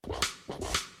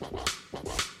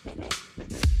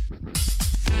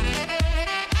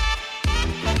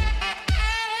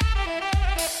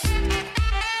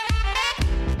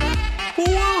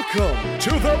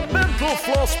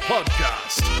Mental Floss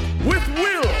Podcast with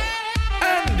Will,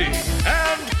 Andy,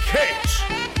 and Kate.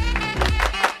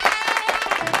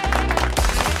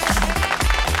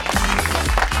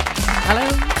 Hello.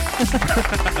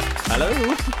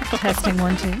 Hello. Testing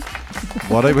 1, 2.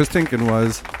 What I was thinking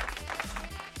was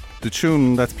the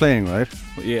tune that's playing, right?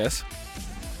 Yes.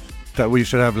 That we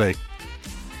should have like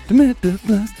the Mental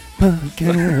Floss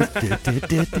Podcast.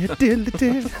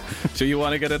 So you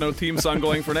want to get a no theme song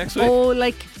going for next week? Oh,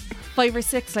 like 5 or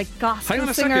 6, like gospel Hang on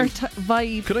a singer second.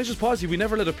 vibe. Could I just pause you? We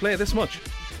never let it play this much.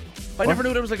 I never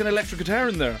knew there was like an electric guitar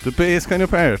in there. The bass kind of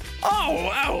part. Oh,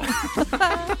 wow.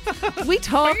 We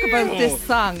talk about this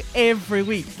song every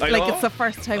week. I Like know. it's the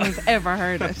first time we've ever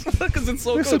heard it. Because it's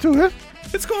so Listen good. to it.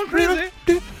 It's going crazy.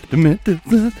 The Mental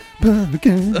Floss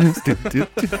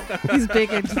Podcast. He's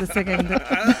big into the singing.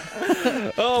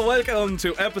 Oh, welcome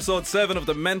to episode 7 of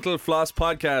the Mental Floss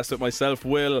Podcast with myself,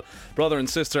 Will, brother and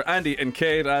sister Andy and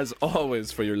Kate. As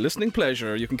always, for your listening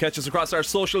pleasure, you can catch us across our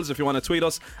socials if you want to tweet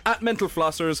us at Mental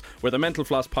Flossers. We're the Mental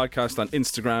Floss Podcast on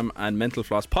Instagram and Mental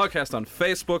Floss Podcast on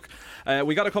Facebook.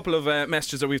 We got a couple of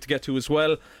messages that we have to get to as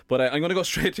well, but I'm going to go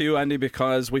straight to you, Andy,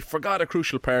 because we forgot a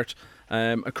crucial part.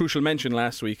 A crucial mention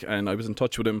last week, and I was in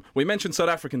touch with him. We mentioned South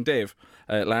African Dave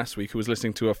last week, who was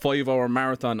listening to a 5-hour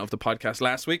marathon of the podcast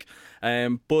last week.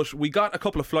 But we got a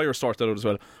couple of flyers sorted out as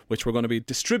well, which we're going to be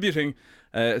distributing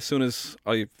as soon as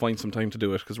I find some time to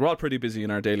do it, because we're all pretty busy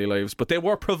in our daily lives. But they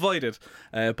were provided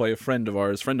by a friend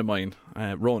of mine,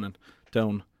 Ronan,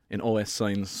 down in OS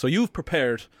Signs. So you've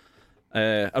prepared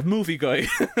a movie guy.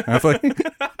 Have I?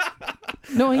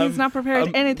 No, he's not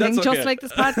prepared anything, that's okay. just like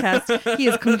this podcast. He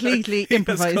is completely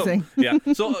improvising. Yeah.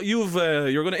 So you're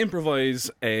going to improvise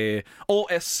a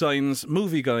OS Signs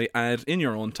movie guy ad in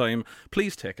your own time.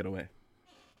 Please take it away.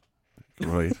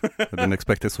 Right. I didn't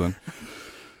expect this one.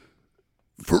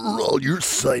 For all your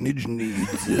signage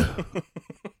needs,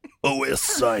 OS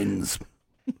Signs,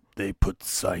 they put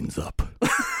signs up.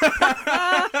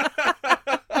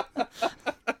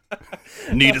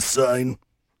 Need a sign?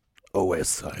 OS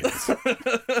Signs.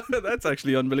 That's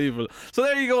actually unbelievable. So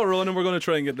there you go, Ronan. We're going to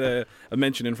try and get a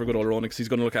mention in for good old Ronan, because he's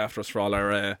going to look after us for all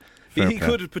our... He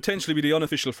could potentially be the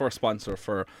unofficial first sponsor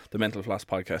for the Mental Floss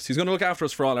Podcast. He's going to look after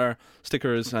us for all our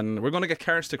stickers, and we're going to get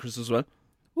car stickers as well.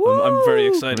 I'm very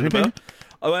excited about it.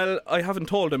 Well, I haven't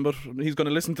told him, but he's going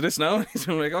to listen to this now. He's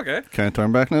going to be like, okay. Can't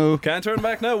turn back now. Can't turn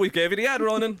back now. We gave you the ad,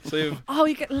 Ronan. So Oh,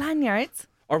 you get lanyards?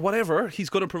 or whatever, he's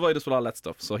going to provide us with all that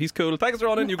stuff. So he's cool. Thanks,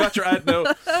 Ronan. You got your ad now.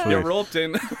 You're roped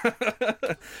in.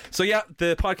 So yeah,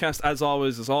 the podcast, as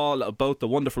always, is all about the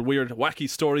wonderful, weird, wacky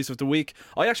stories of the week.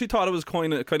 I actually thought it was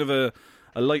kind of a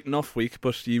light enough week,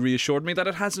 but you reassured me that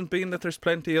it hasn't been, that there's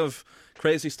plenty of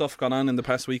crazy stuff gone on in the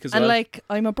past week as well. And like,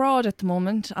 I'm abroad at the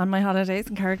moment on my holidays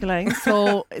in Carrigaline,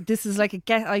 so this is like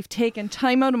I've taken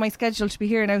time out of my schedule to be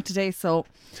here now today, so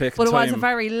Taking but it was a time.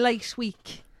 very light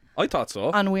week I thought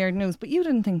so. on weird news, but you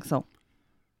didn't think so.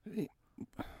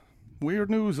 Weird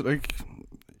news. Like,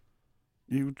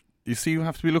 you see, you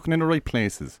have to be looking in the right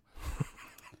places.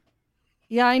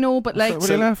 Yeah, I know, but like, What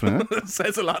are you laughing at? It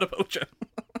says a lot about you.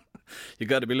 You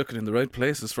got to be looking in the right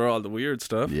places for all the weird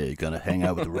stuff. Yeah, you're gonna hang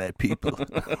out with the right people.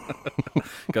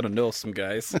 Got to know some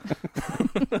guys.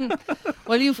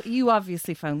 well, you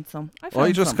obviously found some.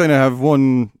 I just kind of have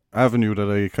one avenue that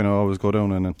I kind of always go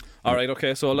down in. And All right,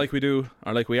 okay, so like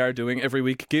we are doing every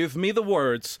week, give me the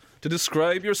words to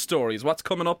describe your stories. What's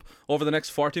coming up over the next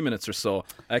 40 minutes or so?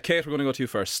 Kate, we're going to go to you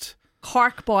first.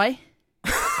 Cork boy.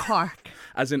 Cork.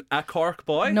 As in a Cork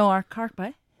boy? No, our Cork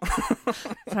boy.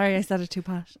 Sorry, I said it too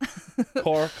posh.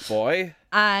 Cork boy.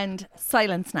 And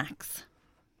silent snacks.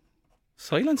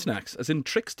 Silent snacks, as in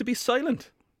tricks to be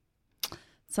silent.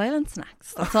 Silent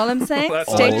snacks. That's all I'm saying.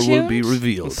 That's Stay All tuned. will be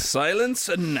revealed. Silence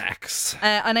and snacks.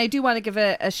 And I do want to give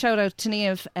a shout out to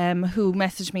Niamh, who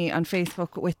messaged me on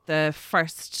Facebook with the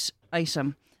first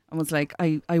item and was like,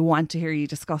 I want to hear you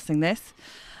discussing this.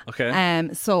 Okay.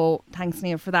 So thanks,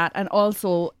 Niamh, for that. And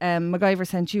also, MacGyver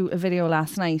sent you a video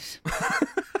last night.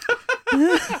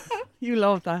 You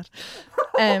love that.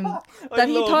 That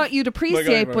he thought you'd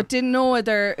appreciate, MacGyver. but didn't know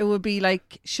whether it would be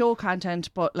like show content.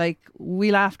 But like,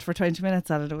 we laughed for 20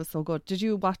 minutes at it. It was so good. Did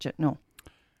you watch it? No.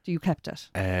 You kept it?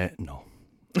 No.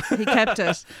 He kept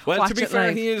it. Well, Watch to be it fair,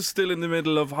 live. he is still in the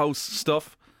middle of house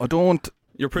stuff. I don't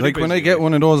You're pretty like busy, when I get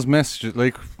one of those messages.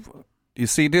 Like, you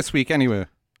see, this week anyway,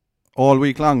 all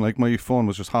week long, like my phone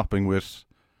was just hopping with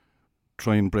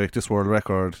try and break this world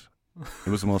record. It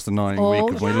was the most annoying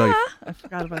week of my life. I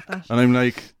forgot about that. And I'm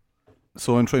like,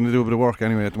 so I'm trying to do a bit of work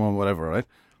anyway at the moment, whatever, right?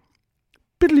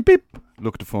 Biddly beep.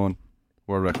 Look at the phone.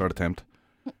 World record attempt.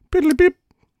 Biddly beep.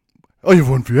 I have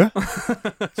one for you.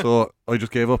 So I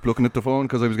just gave up looking at the phone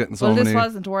because I was getting so Well, this many.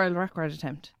 wasn't a world record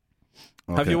attempt.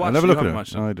 Have you I'll watched have a it? look You at haven't it.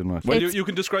 watched it? No, I didn't watch Well, it. you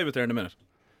can describe it there in a minute.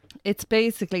 It's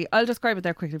basically, I'll describe it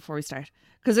there quickly before we start.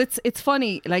 Because it's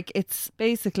funny, like it's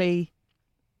basically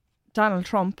Donald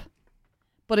Trump,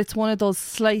 but it's one of those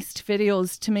sliced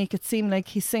videos to make it seem like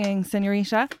he's singing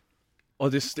Senorita. Oh,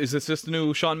 is this just the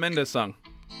new Shawn Mendes song?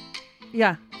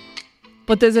 Yeah.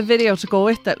 But there's a video to go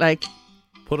with it, like,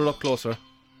 Put it up closer.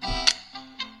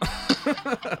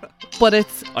 but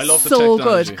it's I love the so good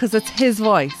technology. because it's his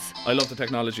voice. I love the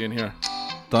technology in here.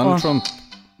 Donald Oh. Trump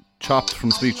chopped from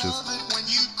speeches.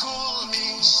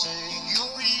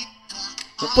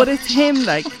 But it's him,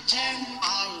 like,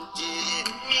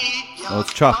 Oh,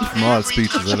 it's chopped from all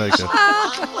speeches. I like it.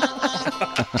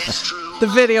 the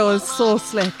video is so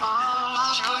slick.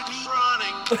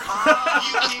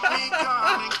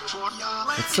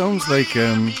 It sounds like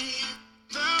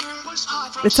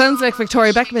It sounds like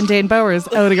Victoria Beckham and Dane Bowers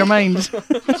out of your mind.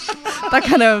 That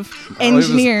kind of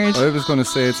engineered. I was going to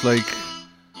say it's like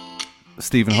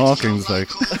Stephen Hawking's like.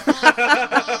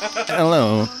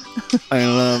 Hello, I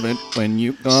love it when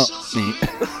you got me.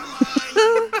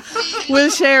 We'll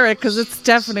share it because it's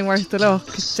definitely worth the look.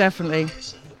 It's definitely.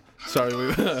 Sorry,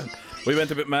 we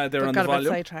went a bit mad there on the Got a bit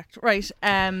volume. sidetracked. Right.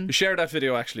 You share that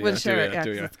video actually. We'll yeah, share do it, yeah, do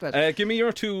 'cause yeah. it's good. Give me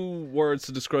your 2 words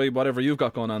to describe whatever you've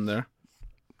got going on there.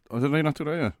 Oh, did I not do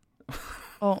that yet?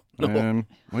 Oh, No.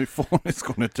 My phone is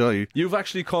going to die. You've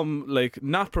actually come like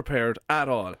not prepared at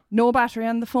all. no battery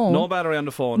on the phone. No battery on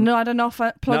the phone. Not enough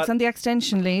plugs Not- on the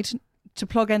extension lead to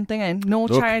plug anything in. No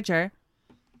Look. charger.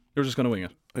 You're just going to wing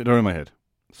it. They're in my head.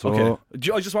 So,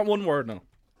 Okay. I just want one word now.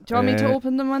 Do you want me to Uh,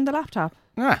 open them on the laptop?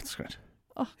 that's great.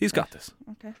 Oh, He's got this.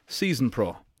 okay. Season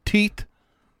Pro. Teeth.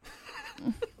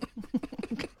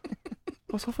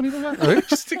 What's so funny about that? Right?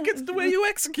 Just think it's the way you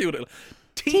execute it.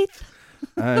 Teeth.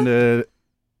 And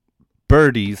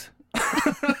birdies.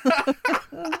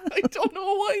 I don't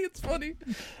know why it's funny.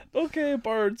 Okay,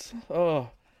 birds. Oh,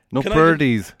 No Can I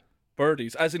birdies.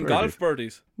 birdies. As in Birdies. golf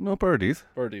birdies. No birdies.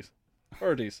 Birdies.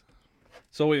 Birdies.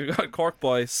 So we've got Cork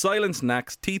Boy, Silence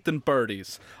Nacks, Teeth and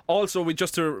Birdies. Also, we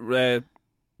just to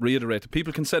reiterate,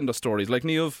 people can send us stories. Like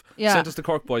Niamh Yeah. sent us the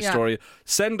Cork Boy Yeah. story.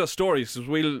 Send us stories.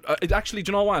 We'll actually,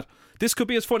 do you know what? This could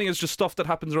be as funny as just stuff that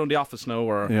happens around the office now.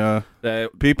 Or Yeah.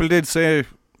 People did say,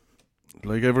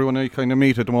 like everyone I kind of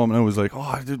meet at the moment, I was like, oh,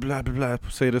 I did blah, blah, blah,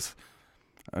 say this.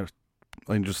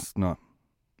 I'm just not.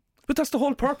 but that's the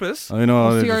whole purpose. I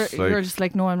know. So it's you're, just like, you're just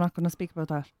like, no, I'm not going to speak about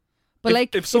that. But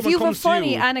If if someone you have a comes to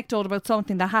funny you- anecdote about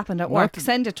something that happened at What? work,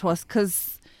 send it to us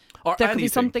because Or there could be anything.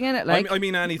 something in it. Like, I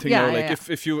mean anything. Yeah, now. Like yeah.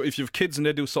 if you have kids and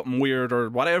they do something weird or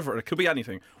whatever, it could be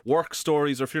anything. Work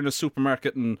stories, or if you're in a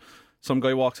supermarket and some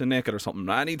guy walks in naked or something,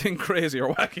 anything crazy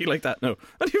or wacky like that. No,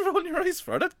 and you roll your eyes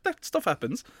for it. That stuff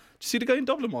happens. Did you see the guy in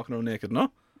Dublin walking around naked?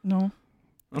 No. no.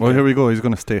 well, here we go. He's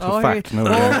going to state a fact now.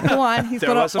 Oh, go on. He's There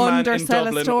going was to a man in undersell a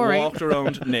Dublin story. walked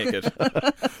around naked.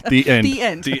 The end. The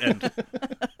end. The end.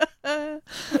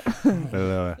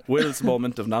 Will's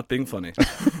moment of not being funny.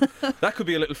 That could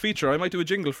be a little feature. I might do a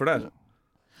jingle for that.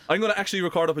 I'm going to actually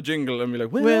record up a jingle and be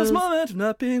like, Will's Will's- moment of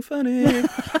not being funny.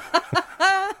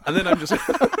 And then I'm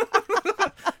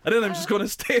just going to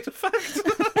state a fact.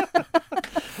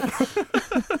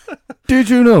 Did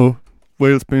you know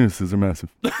whales' penises are massive?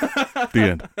 The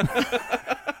end.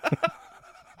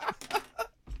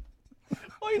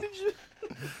 Why did you?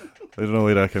 I don't know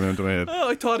why that came into my head. Oh,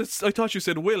 I thought you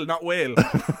said will, not whale.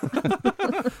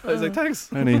 I was like, thanks.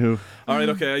 Anywho. All right,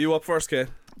 okay. Are you up first, Kate?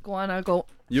 Go on, I'll go.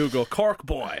 You go, Cork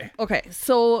Boy. Okay,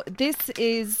 so this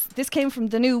came from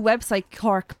the new website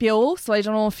Cork Bio. So I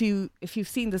don't know if you've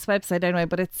seen this website anyway,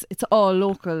 but it's all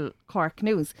local Cork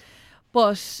news.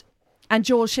 And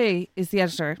Joe Shea is the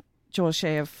editor. Joe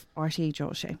Shea of RT.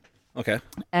 Joe Shea. Okay.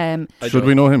 Should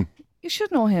we know him? You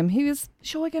should know him. He was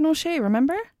Shogun O'Shea,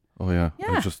 remember? Oh, yeah.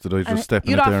 Yeah. Did I And just step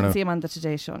in you'd it there often now? see him on the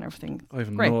Today Show and everything. I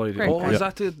have Great, no idea. great Oh, guy. is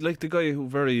that the guy who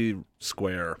very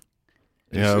square?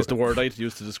 Yeah. Is the word I'd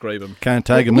use to describe him. Can't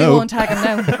tag him we now. won't tag him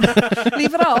now.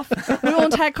 Leave it off. We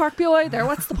won't tag Cork Bio either.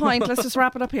 What's the point? Let's just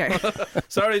wrap it up here.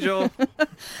 Sorry, Joe.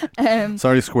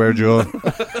 Sorry, Square Joe. List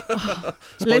of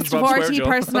SpongeBob RT Square Joe.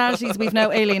 personalities we've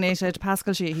now alienated.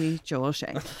 Pascal Sheehy, Joe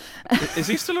O'Shea. Is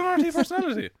he still an RT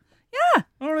personality? Yeah.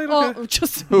 All right, okay. Oh,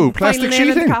 just Who? Plastic final nail in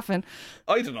the sheeting? coffin.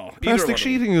 I don't know. Either one Plastic of them.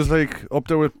 sheeting is like up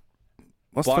there with.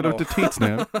 What's that Bono. out the teeth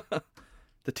now?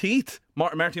 The teeth.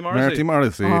 Marty Morrissey. Marty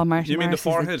Morrissey. Oh, Martin You mean the Morris is a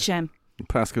forehead? gem.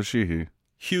 Pascal Sheehy.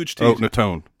 Huge teeth. Out in the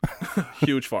town.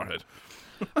 Huge forehead.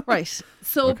 Right.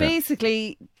 So Okay.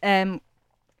 basically,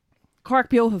 Cork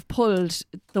Bio have pulled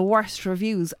the worst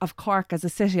reviews of Cork as a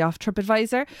city off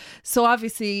TripAdvisor. So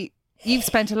obviously, You've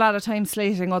spent a lot of time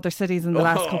slating other cities in the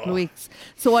last couple of weeks,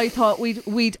 so I thought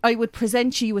I would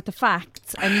present you with the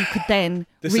facts, and you could then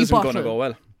This rebuttal. isn't going to go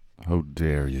well. How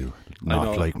dare you? know.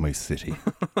 Not like my city.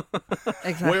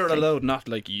 Exactly. We're allowed, not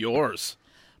like yours.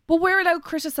 But we're allowed to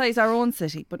criticise our own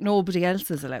city, but nobody else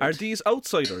is allowed. Are these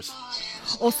outsiders?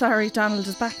 Oh, sorry, Donald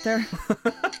is back there.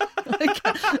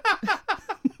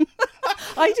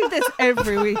 I do this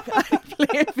every week. I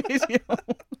play a video.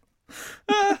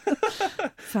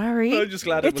 Sorry. I'm just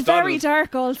glad it it's was very Donald.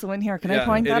 dark also in here. Can I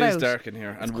point that out? It is dark in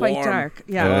here and It's quite warm. dark.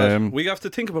 Yeah. We have to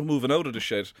think about moving out of the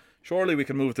shed. Surely we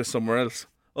can move this somewhere else.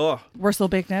 Oh, We're so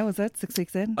big now, is it? 6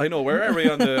 weeks in? I know. Where are we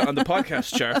on the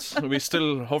podcast charts? Are we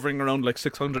still hovering around like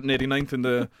 689th in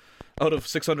the out of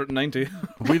 690?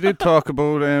 We did talk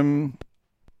about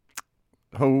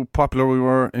how popular we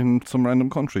were in some random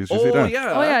countries. Did you see that?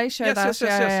 yeah. Oh, yeah, I shared yes, that. Yes, yes,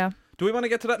 yeah, yes. yeah. Do we want to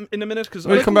get to that in a minute? Because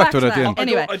We'll come back to it at the end.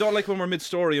 Anyway. I don't like when we're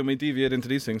mid-story and we deviate into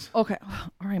these things. Okay.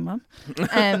 All right, Mum.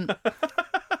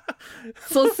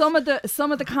 So some of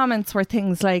the comments were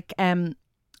things like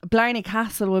Blarney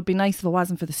Castle would be nice if it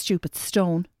wasn't for the stupid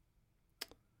stone.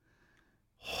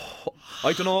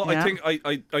 I don't know. Yeah.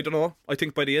 I don't know. I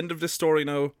think by the end of this story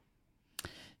now,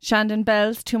 Shandon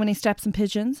Bells, too many steps and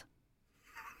pigeons.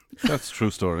 That's a true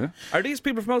story. are these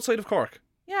people from outside of Cork?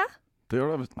 Yeah. They're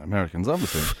Americans,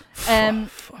 obviously.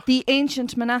 The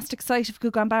ancient monastic site of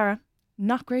Gugambara,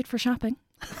 not great for shopping.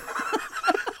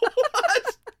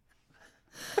 What?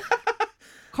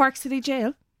 Cork City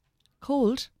Jail,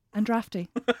 cold and drafty.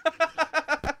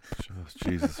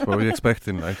 Jesus, what were you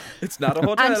expecting? Like It's not a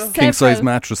hotel. And king size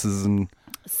mattresses and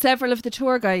several of the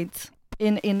tour guides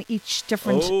in each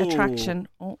different Oh. attraction.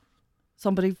 Oh,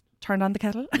 somebody turned on the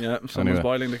kettle. Yeah, someone's Anyway.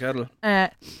 boiling the kettle.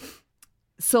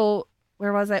 So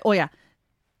where was I? Oh yeah,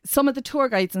 some of the tour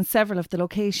guides in several of the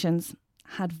locations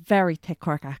had very thick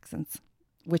Cork accents,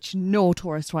 which no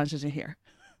tourist wanted to hear.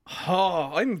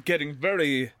 Oh, I'm getting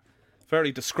very,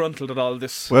 very disgruntled at all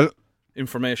this well,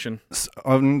 information.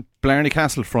 on Blarney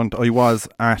Castle front, I was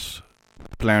at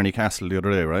Blarney Castle the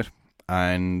other day, right?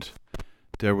 And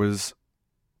there was,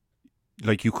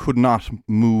 like, you could not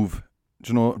move. Do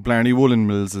you know, Blarney Woolen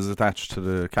Mills is attached to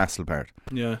the castle part.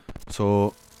 Yeah.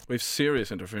 So We've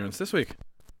serious interference this week.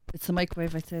 It's a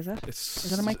microwave, I'd say, is it?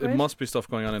 Is it a microwave? It must be stuff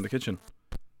going on in the kitchen.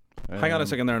 Hang on a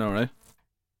second there now, right?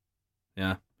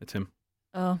 Yeah, it's him.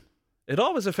 Oh, It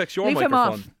always affects your Leave him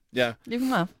microphone. off. Yeah. leave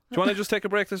him off. Do you want to just take a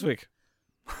break this week?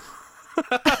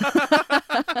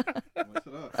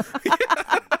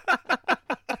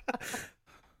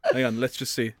 Hang on, let's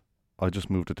just see. I just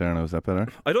moved it there now. Is that better?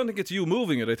 I don't think it's you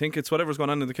moving it. I think it's whatever's going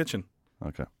on in the kitchen.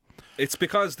 Okay. It's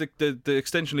because the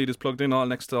extension lead is plugged in all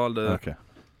next to all the... Okay.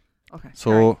 Okay.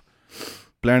 So,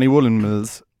 Blarney Woolen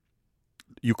Mills,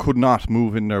 you could not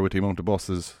move in there with the amount of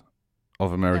buses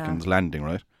of Americans landing,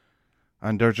 right?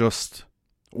 And they're just,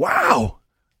 wow,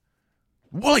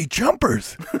 woolly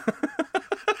jumpers.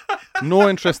 No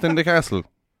interest in the castle.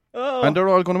 Oh. And they're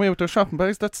all going away with their shopping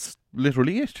bags. That's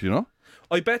literally it, you know?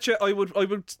 I bet you I would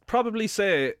probably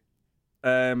say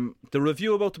the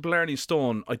review about the Blarney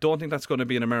Stone, I don't think that's going to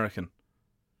be an American.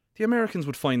 The Americans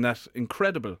would find that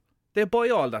incredible. They buy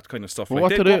all that kind of stuff. Well, Like, what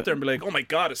they'd do go they- up there and be like, oh my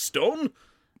God, a stone?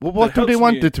 Well, what That do they helps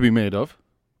want me. it to be made of?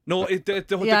 No,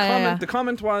 the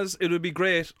comment was it would be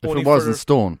great If only it wasn't for,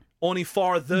 stone. only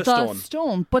for the The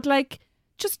stone. But like,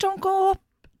 just don't go up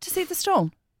to see the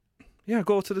stone. Yeah,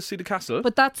 go to see the castle.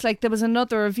 But that's like, there was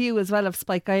another review as well of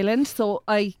Spike Island. So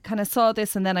I kind of saw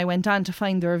this and then I went on to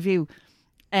find the review.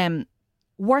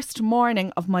 Worst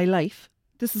morning of my life.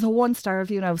 This is a 1-star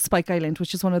review now of Spike Island,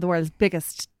 which is one of the world's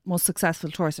biggest, most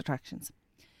successful tourist attractions.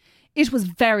 It was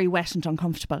very wet and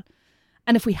uncomfortable.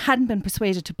 And if we hadn't been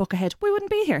persuaded to book ahead, we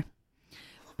wouldn't be here.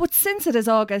 But since it is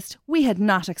August, we had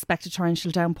not expected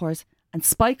torrential downpours, and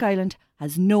Spike Island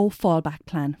has no fallback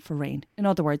plan for rain. In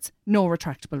other words, no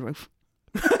retractable roof.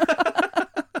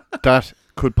 That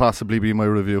could possibly be my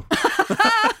review.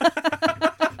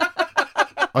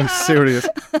 I'm serious.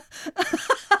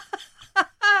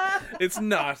 It's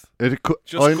not. It could,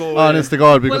 Just I'm go honest to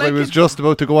God, because Well, I like was it- just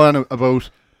about to go on about,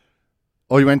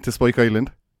 I went to Spike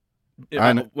Island.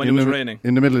 And When it in was the- raining.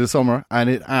 in the middle of the summer, and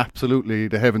it absolutely,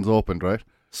 the heavens opened, right?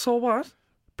 So what?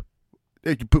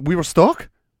 But we were stuck.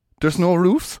 There's no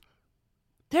roofs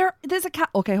There's a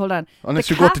okay, hold on. unless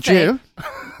The you go to cafe- jail.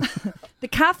 The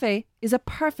cafe is a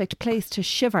perfect place to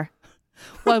shiver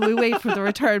while we wait for the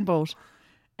return boat.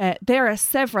 There are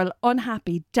several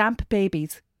unhappy, damp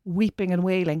babies weeping and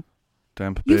wailing.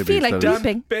 Damp You babies. feel like that, damp- is,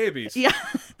 Weeping. Babies. Yeah.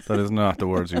 that is not the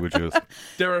words you would use.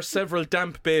 There are several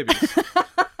damp babies.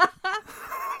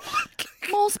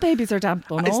 Most babies are damp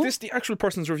though, no? Is this the actual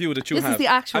person's review that you This is have? the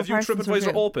actual Have you person's TripAdvisor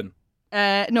review. open?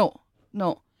 No.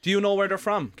 No. Do you know where they're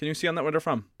from? Can you see on that where they're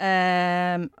from?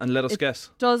 And let us guess.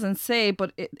 Doesn't say,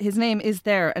 but his name is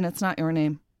there, and it's not your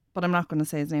name. But I'm not going to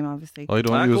say his name, obviously. I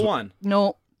don't use. Go on.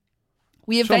 No.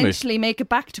 We Show me. eventually make it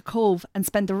back to Cove and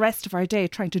spend the rest of our day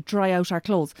trying to dry out our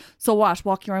clothes. So what?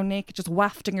 Walking around naked, just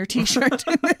wafting your t-shirt,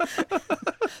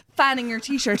 fanning your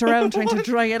t-shirt around, trying to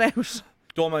dry it out.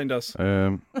 Don't mind us.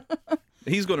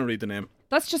 He's going to read the name.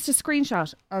 That's just a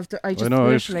screenshot of the. I I know.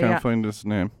 I just literally, can't find his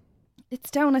name. It's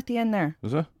down at the end there.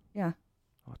 Is it? Yeah.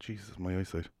 Oh Jesus, my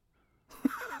eyesight.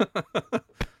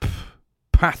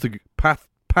 Pat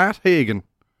Hagen.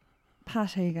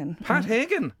 Pat Hagen. Pat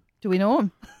Hagen. Do we know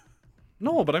him?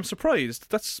 No, but I'm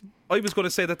surprised. I was going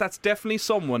to say that's definitely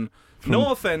someone.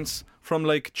 No offense, from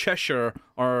like Cheshire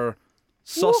or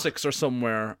Sussex or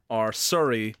somewhere or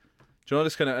Surrey. Do you know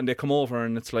this kind of? And they come over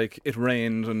and it's like it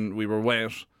rained and we were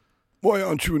wet. Why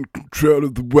aren't you in control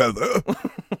of the weather?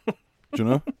 Do you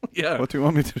know? Yeah. What do you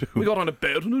want me to do? We got on a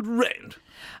bed and it rained.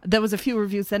 There was a few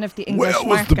reviews then of the English Where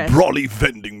was market. the brolly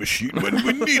vending machine when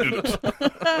we needed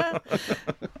it?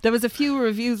 There was a few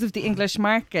reviews of the English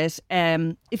market.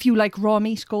 If you like raw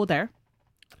meat, go there.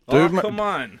 Dude, Come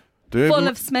on. Full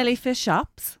of smelly fish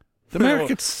shops. The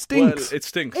market stinks. Well, it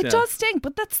stinks. It does stink,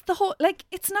 but that's the whole. Like,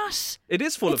 it's not. It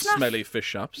is full of it's not- smelly fish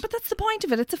shops. But that's the point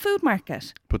of it. It's a food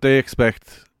market. But they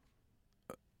expect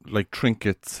like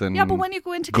trinkets and Yeah, but when you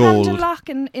go into gold, Camden Lock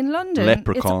in London,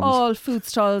 leprechauns. it's all food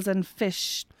stalls and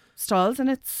fish stalls, and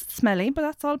it's smelly, but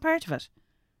that's all part of it.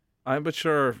 I'm but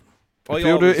sure.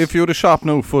 If you had a shop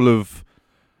now full of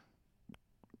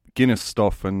Guinness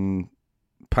stuff and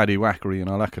paddy whackery and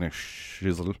all that kind of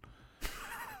shizzle,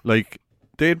 like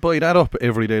they'd buy that up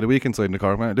every day of the week inside in the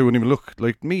car, man. They wouldn't even look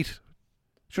like meat.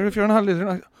 Sure, if you're on holiday, they're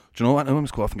like, do you know what? I'm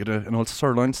just go off and get an old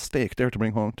sirloin steak there to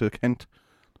bring home to Kent.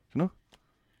 Do you know?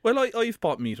 Well, I've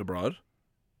bought meat abroad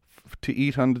To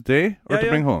eat on the day or Yeah, to yeah.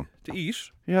 bring home? to eat.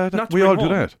 Yeah, Not to we bring all home.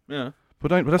 do that. Yeah. But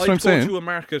that's what I'd I'm saying. go to a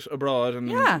market abroad and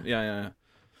Yeah.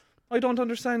 I don't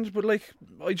understand, but like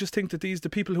I just think that the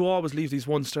people who always leave these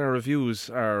 1-star reviews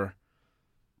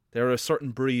they're a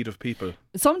certain breed of people.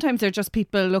 Sometimes they're just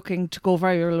people looking to go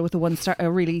viral with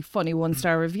a really funny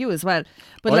 1-star review as well.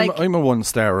 But I'm a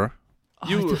 1-starer.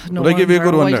 no Will I give you a good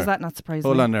wonder. one Why there? does that not surprise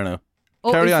Hold me? on there now.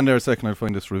 Oh, Carry on there a second, I'll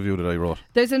find this review that I wrote.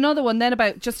 There's another one then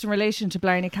about just in relation to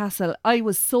Blarney Castle. I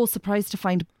was so surprised to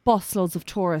find busloads of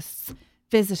tourists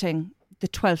visiting the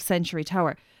 12th century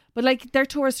tower. But like they're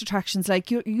tourist attractions,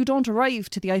 like you don't arrive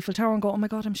to the Eiffel Tower and go, oh my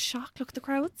God, I'm shocked, look at the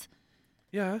crowds.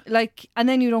 Yeah. Like, and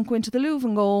then you don't go into the Louvre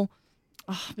and go,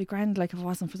 oh, it'd be grand, like if it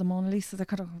wasn't for the Mona Lisa, they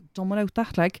could have done without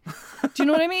that. Like, do you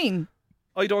know what I mean?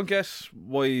 I don't get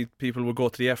why people would go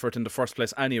to the effort in the first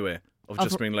place anyway of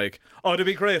just being like, oh, it'd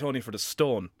be great only for the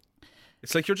stone.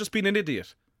 It's like you're just being an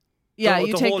idiot. Yeah,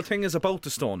 the whole thing is about the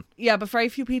stone. Yeah, but very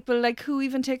few people, like, who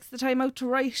even takes the time out to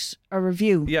write a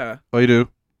review? Yeah. I do.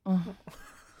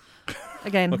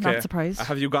 Again, Okay. not surprised.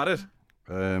 Have you got it?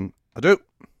 I do.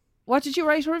 What did you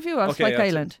write a review of, Okay, Spike yeah,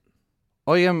 Island?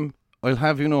 I'll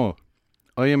have you know,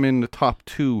 I am in the top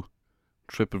 2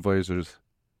 TripAdvisors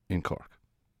in Cork.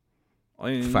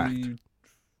 Fact.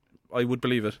 I would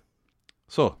believe it.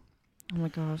 So. Oh my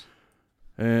God.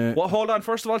 Well, hold on.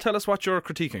 First of all, tell us what you're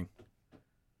critiquing.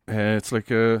 It's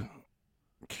like a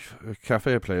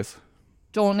cafe place.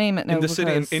 Don't name it now. In the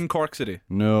city, because- in Cork City.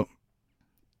 No.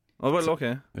 Oh, well,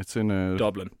 okay. It's in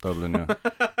Dublin. Dublin, yeah.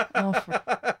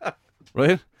 Oh,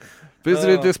 Right?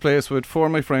 Visited this place with 4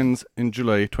 of my friends in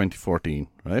July 2014,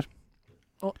 right?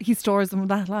 he stores them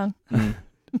that long.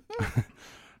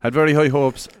 Had very high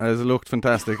hopes as it looked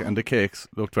fantastic and the cakes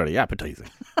looked very appetising.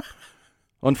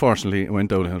 Unfortunately, it went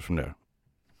downhill from there.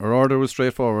 Our order was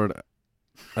straightforward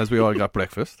as we all got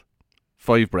breakfast.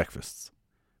 5 breakfasts.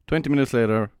 20 minutes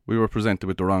later, we were presented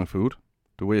with the wrong food.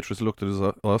 The waitress looked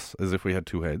at us as if we had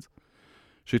 2 heads.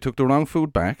 She took the wrong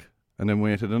food back and then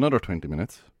waited another 20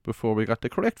 minutes before we got the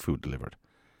correct food delivered.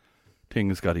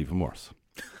 Things got even worse.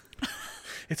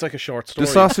 It's like a short story.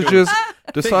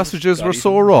 The sausages were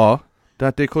so raw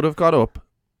that they could have got up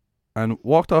and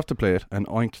walked off the plate and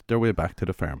oinked their way back to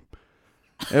the farm.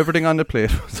 Everything on the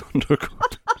plate was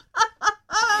undercooked.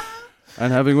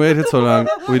 And having waited so long,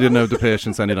 we didn't have the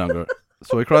patience any longer.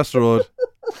 So I crossed the road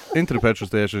into the petrol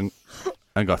station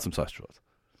and got some sausage rolls.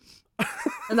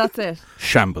 And that's it.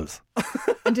 Shambles.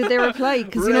 And did they reply?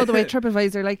 Because you know the way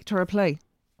TripAdvisor like to reply.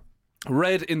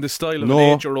 Read in the style of No.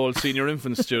 an 8-year-old senior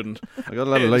infant student. I got a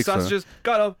lot of The likes on it. sausages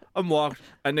got up and walked,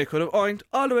 and they could have oinked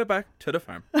all the way back to the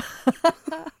farm.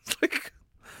 It's like,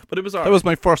 but it was alright. That was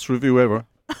my first review ever.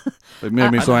 It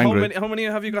made me And so angry. How many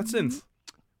have you got since?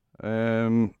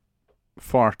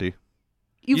 40.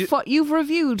 You've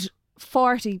reviewed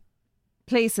 40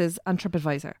 places on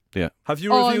TripAdvisor. Yeah. Have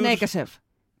you All reviewed? negative.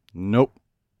 Nope.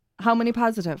 How many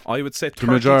positive? I would say 30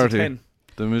 The majority. to 10.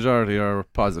 The majority are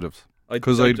positives. I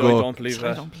 'Cause I'd go- don't believe I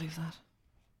that. don't believe that.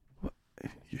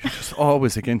 You're just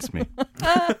always against me.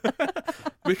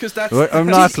 Because that's. I'm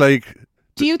not like.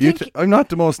 Do you think? I'm not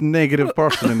the most negative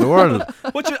person in the world.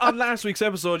 But on last week's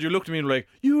episode, you looked at me and were like,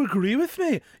 "You agree with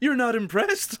me? You're not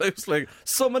impressed." I was like,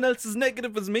 "Someone else as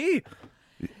negative as me."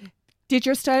 Did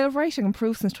your style of writing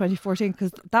improve since 2014?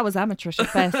 Because that was amateurish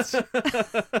at best.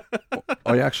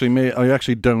 I actually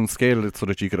downscaled it so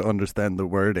that you could understand the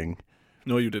wording.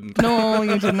 No, you didn't. No,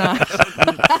 you did not.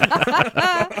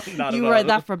 Not You at read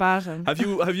all. that verbatim. Have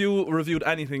you reviewed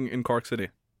anything in Cork City?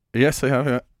 Yes, I have.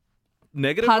 Yeah.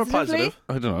 Negative Positively? or positive?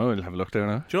 I don't know. I'll have a look there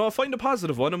now. Do you know? I'll find a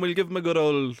positive one and we'll give them a good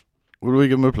old. Will we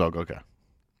give him a plug? Okay.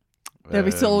 They'll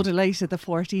be so delighted, the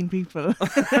 14 people, for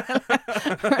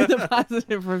the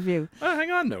positive review.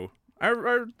 Hang on now.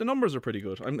 The numbers are pretty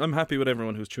good. I'm happy with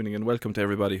everyone who's tuning in. Welcome to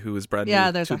everybody who is brand Yeah,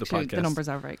 new there's to the actually, podcast. the numbers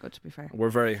are very good, to be fair. We're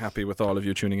very happy with all of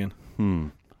you tuning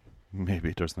in.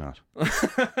 Maybe there's not.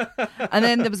 And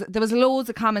then there was loads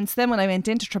of comments then when I went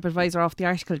into TripAdvisor off the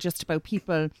article just about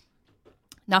people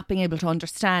not being able to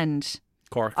understand.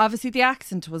 Cork. Obviously the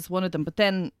accent was one of them, but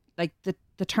then like the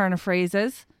turn of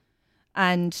phrases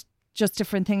and just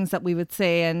different things that we would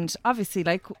say, and obviously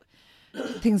like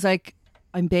things like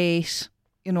I'm bait,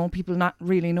 you know, people not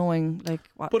really knowing like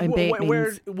what But I'm bait means.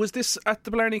 where was this at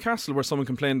the Blarney Castle where someone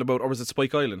complained about, or was it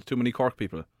Spike Island? Too many Cork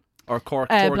people, or Cork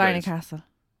tour Blarney guides? Castle.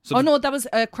 So No, that was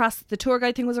across, the tour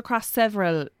guide thing was across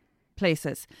several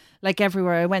places. Like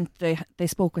everywhere I went, they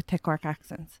spoke with thick Cork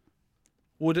accents.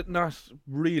 Would it not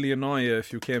really annoy you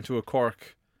if you came to a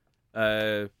Cork,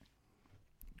 like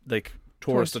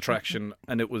tourist attraction,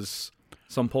 and it was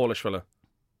some Polish fella?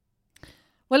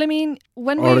 Well, I mean,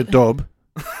 when Or we... a dub.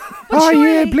 surely-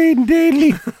 yeah, bleeding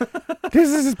deadly. This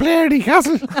is Blarney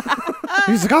Castle.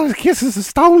 He's got his kisses of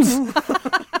stones.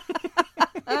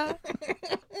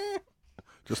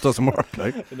 Just doesn't work,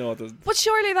 like. No, it doesn't. But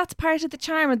surely that's part of the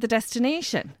charm of the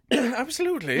destination.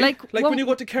 Absolutely. Like, when well- you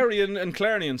go to Kerry and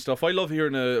Clarny and stuff, I love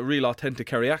hearing a real authentic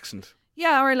Kerry accent.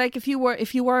 Yeah, or like if you were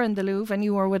in the Louvre and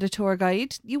you were with a tour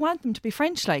guide, you want them to be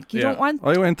French like. You Yeah. don't want...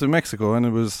 I went to Mexico and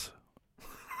it was.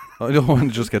 I don't want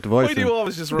to just get the voice. Why do in. you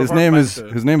always just His revert name back is to-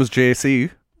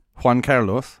 JC Juan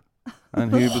Carlos,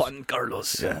 and he was. Juan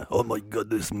Carlos. Yeah. Oh my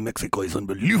goodness, Mexico is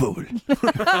unbelievable.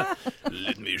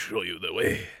 Let me show you the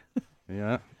way.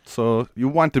 Yeah. So you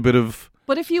want a bit of.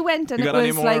 But if you went and You it got any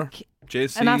was more? like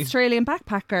JC. an Australian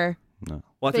backpacker, No.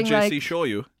 What did thing JC like- show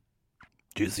you?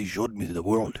 Jesse showed me the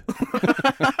world.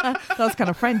 that was kind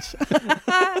of French.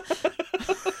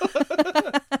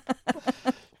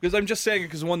 Because I'm just saying it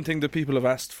because one thing that people have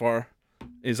asked for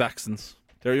is accents.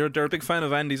 They're a big fan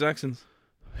of Andy's accents.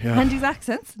 Yeah. Andy's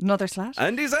accents, another slash.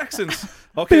 Andy's accents.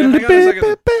 Okay, hang on a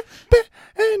second.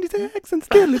 Andy's accent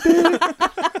still a bit.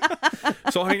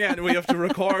 So hang on, we have to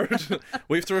record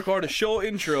a show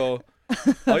intro.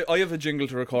 I have a jingle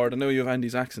to record, and now you have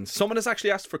Andy's accents. Someone has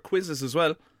actually asked for quizzes as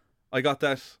well. I got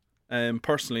that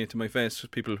personally to my face.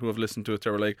 People who have listened to it, they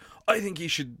were like, "I think you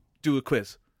should do a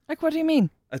quiz." Like, what do you mean?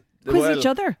 Quiz Well, each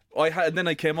other? Then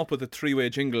I came up with a 3-way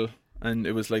jingle, and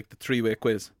it was like the 3-way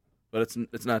quiz. But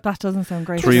it's not. That doesn't sound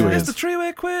great. Three does it? ways. It's the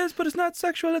 3-way quiz, but it's not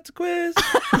sexual. It's a quiz.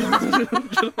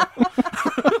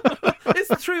 It's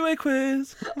the 3-way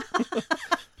quiz.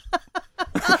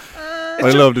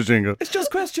 I love the jingle. It's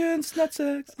just questions, not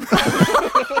sex.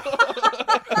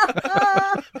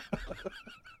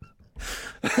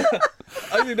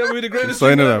 I think that would be the greatest.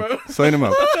 Sign it jingle ever. up. Sign him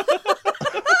up.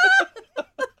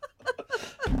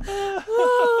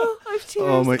 Oh, I've tears.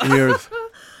 Oh, my ears.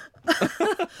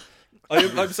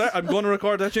 I'm sorry. I'm going to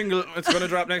record that jingle. It's going to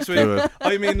drop next week. Do it.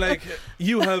 I mean, like,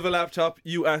 you have a laptop,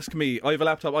 you ask me. I have a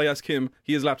laptop, I ask him.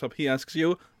 He has a laptop, he asks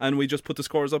you. And we just put the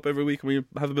scores up every week and we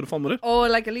have a bit of fun with it. Oh,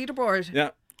 like a leaderboard.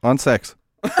 Yeah. On sex.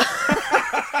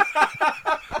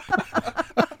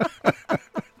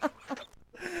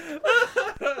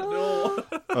 No.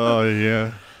 Oh,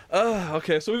 yeah.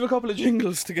 Okay, so we have a couple of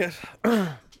jingles to get.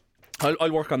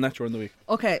 I'll work on that during the week.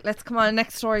 Okay, let's come on.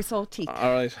 Next story. So, teeth.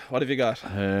 All right, what have you got?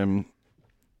 Oh,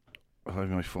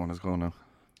 my phone is going now.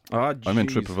 Oh, I'm in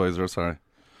TripAdvisor, sorry.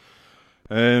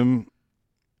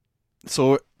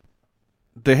 So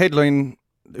the headline,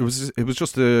 it was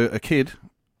just a kid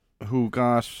who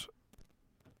was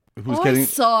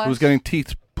getting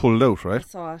teeth pulled out, I right?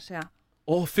 saw it, yeah.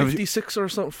 Oh, 56 or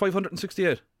something,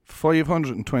 568.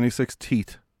 526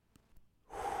 teeth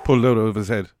pulled out of his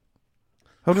head.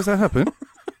 How does that happen?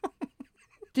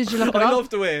 Did you look it I up? love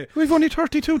the way. We've only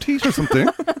 32 teeth or something.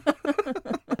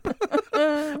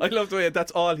 I love the way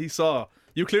that's all he saw.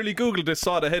 You clearly Googled this,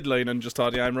 saw the headline, and just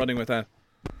thought, yeah, I'm running with that.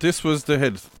 This was the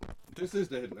head. This is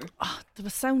the headline. Oh, the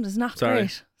sound is not Sorry.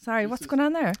 great. Sorry, what's going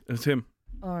on there? It's him.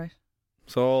 All right.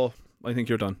 So I think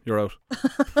you're done. You're out.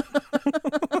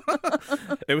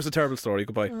 It was a terrible story.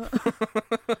 Goodbye.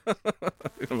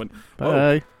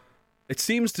 Bye. It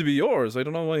seems to be yours. I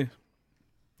don't know why.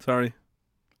 Sorry.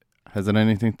 Has it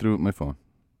anything to do with my phone?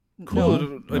 No,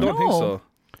 I don't think so.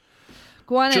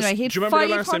 Go on Just- anyway. He had do you remember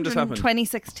the last time this happened?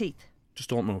 526 teeth. Just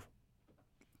don't move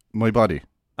My body.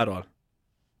 at all.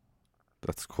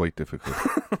 That's quite difficult.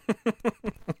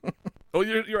 Oh,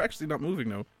 you're actually not moving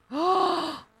now.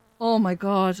 Oh my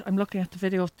God. I'm looking at the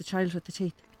video of the child with the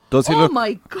teeth. Does he Oh look?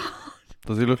 my God.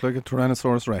 Does he look like a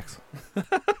Tyrannosaurus Rex?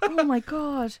 Oh my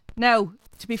God. Now,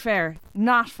 to be fair,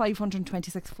 not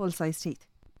 526 full-size teeth.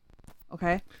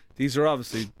 Okay? These are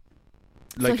obviously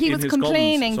like so he in was his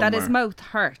complaining gums that his somewhere. mouth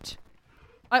hurt.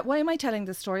 Why am I telling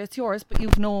this story? It's yours, but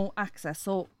you've no access.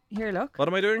 So here, look. What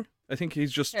am I doing? I think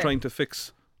he's just Here. trying to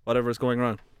fix whatever is going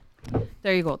wrong.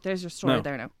 There you go. There's your story No.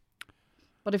 there now.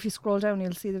 But if you scroll down,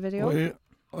 you'll see the video.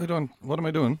 I don't. What am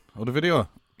I doing? Oh, the video.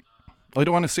 I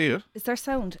don't want to see it. Is there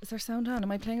sound? Is there sound on?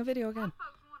 Am I playing a video again?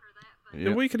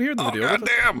 Yeah, we can hear the video. God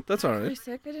damn! That's all Very right.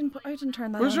 sick. I didn't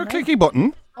turn that Where's on. your now. clicky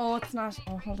button? Oh, it's not.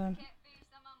 Oh, hold on.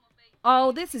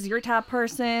 Oh, this is your tab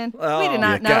person. Oh, we did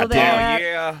not you know goddamn- that.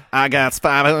 Yeah. I got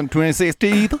 526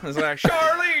 teeth. It's like,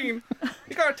 Charlene,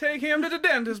 you gotta take him to the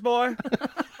dentist, boy.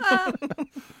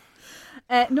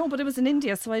 No, but it was in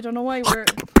India, so I don't know why we're.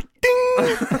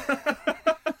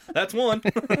 That's one.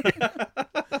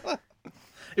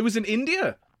 It was in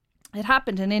India. It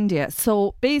happened in India.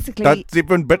 So basically, That's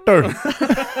even better.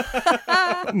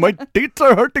 My teeth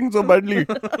are hurting so badly.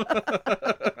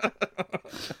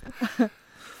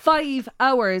 5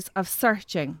 hours of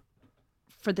searching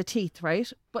for the teeth,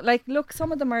 right? But like, look,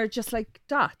 some of them are just like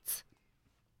dots.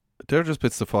 They're just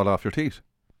bits that fall off your teeth.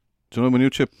 Do you know when you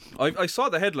chip? I saw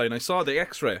the headline. I saw the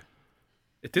X-ray.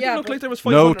 It didn't Yeah, look but- like there was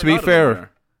 500. No, to be odd of them fair,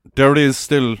 there. there is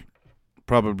still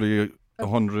probably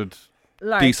 100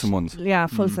 Large. decent ones. Yeah,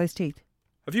 full size teeth.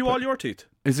 Have you all your teeth?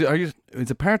 Is it?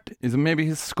 Is it part? Is it maybe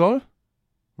his skull?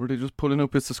 Were they just pulling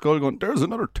up his skull, going, "There's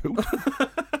another tooth."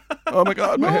 Oh my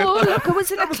God, my head! No, look, it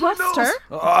was in a cluster.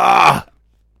 Ah!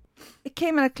 It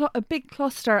came in a big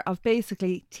cluster of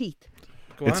basically teeth.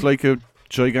 Go It's on. like a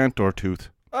gigantor tooth.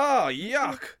 Oh,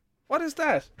 yuck. What is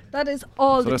that? That is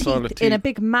all, So the, that's teeth all the in a teeth.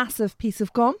 big, massive piece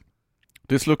of gum.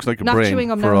 This looks like a Not chewing brain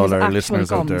gum for now, all his our actual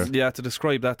listeners out there. gums. Yeah, to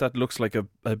describe that looks like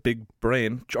a big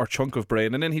brain or chunk of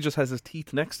brain, and then he just has his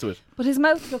teeth next to it. But his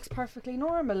mouth looks perfectly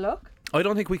normal, look. I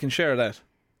don't think we can share that.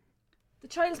 The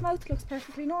child's mouth looks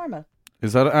perfectly normal.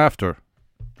 Is that after?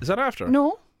 Is that after?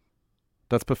 No,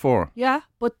 That's before. yeah,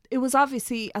 but it was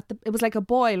obviously it was like a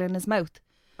boil in his mouth.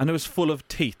 And it was full of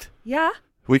teeth. Yeah.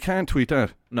 We can't tweet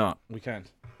that. No, we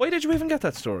can't. Why did you even get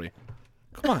that story?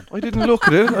 Come on. I didn't look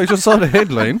at it. I just saw the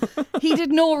headline. He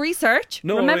did no research.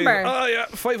 No, Remember? Oh, yeah,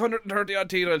 530 odd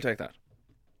teeth, I'll take that.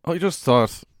 I just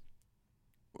thought,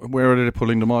 where are they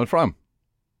pulling them all from?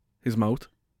 His mouth.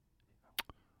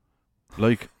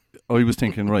 Like, I was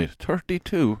thinking, right,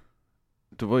 32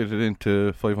 divided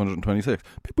into 526.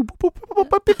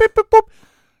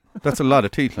 That's a lot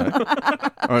of teeth,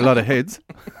 like. Or a lot of heads.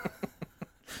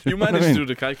 You know what I manage to mean? do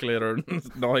the calculator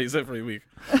noise every week.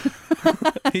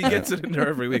 He gets it in there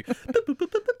every week.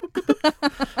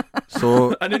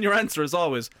 So, And then your answer is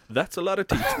always, that's a lot of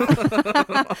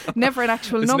teeth. Never an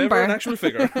actual It's number. never an actual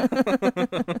figure.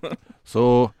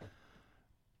 so,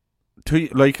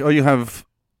 like, I have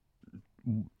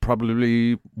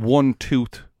probably one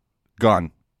tooth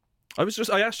gone. I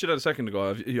asked you that a second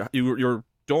ago. You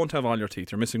don't have all your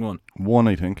teeth. You're missing one. One,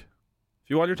 I think, Have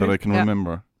you all your that teeth? I can Yeah.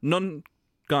 remember. None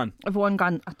gone. I've one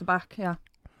gone at the back, yeah.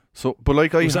 So, but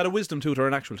like, Was that a wisdom tooth or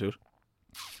an actual tooth?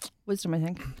 Wisdom, I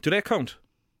think. Do they count?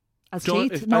 As Don't-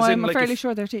 teeth? if- No, as in, I'm like, fairly if-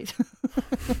 sure they're teeth.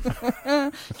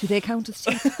 Do they count as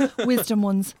teeth? Wisdom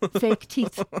ones. Fake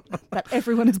teeth that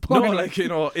everyone is born No, with. like,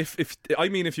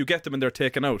 if you get them and they're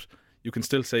taken out, you can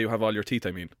still say you have all your teeth,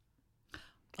 I mean.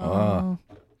 Oh.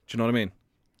 Do you know what I mean?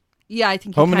 Yeah, I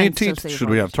think how you many can still teeth say should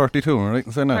we have? 32, right?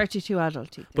 Say that. 32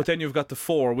 adult teeth. But then you've got the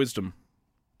 4 wisdom.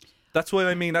 That's what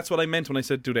I mean. That's what I meant when I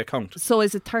said, do they count? So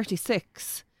is it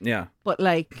 36? Yeah. But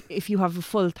like, if you have a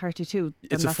full 32, then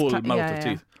It's a that's full mouth yeah, of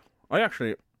yeah. teeth.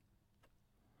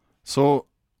 So,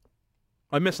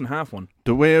 I'm missing half one.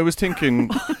 the way I was thinking,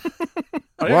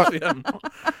 I What? actually am.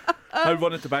 I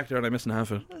run it to back there and I'm missing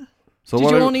half it. so Did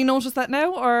what you I- only notice that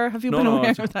now, or have you No, been no,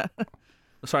 aware it's- of that?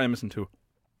 Sorry, I'm missing 2.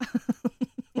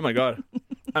 Oh my god.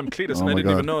 I'm Cletus Oh and I my didn't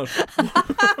God. even know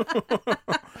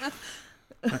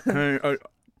it.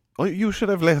 Oh, you should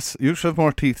have less. You should have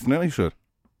more teeth than I should.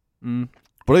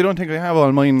 But I don't think I have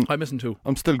all mine. I'm missing 2.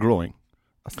 I'm still growing.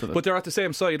 But they're at the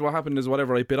same side. What happened is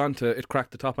whatever I bit onto, it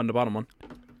cracked the top and the bottom one.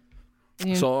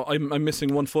 So I'm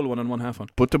missing one full one and one half one.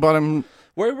 But the bottom...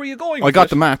 Where were you going? I got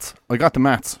the mats.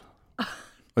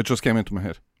 It just came into my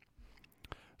head.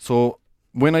 So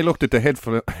when I looked at the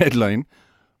headline,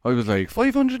 I was like,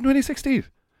 526 teeth.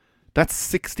 That's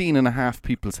 16 and a half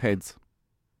people's heads.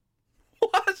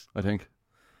 What? I think.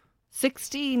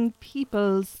 16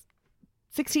 people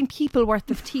worth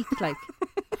of teeth, like.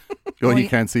 Oh, you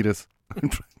can't see this.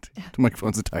 The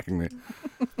microphone's attacking me.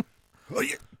 Oh,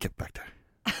 yeah. Get back there.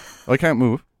 I can't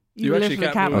move. You actually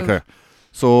literally can't move. Okay.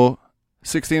 So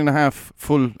 16 and a half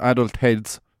full adult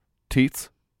heads. Teeth.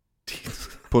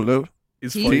 Pulled out.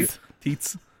 Is Teeth.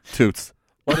 Teeth. Toots.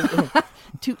 What is,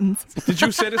 Tootins. did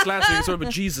you say this last week? Sort of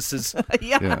a Jesus's.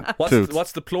 Yeah.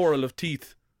 What's the plural of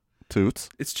teeth? Toots.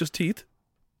 It's just teeth.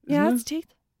 Yeah, isn't it's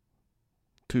teeth.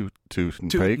 Toot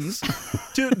and pegs.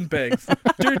 Toot and pegs.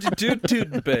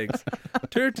 Toot and pegs.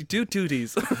 32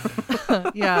 tooties.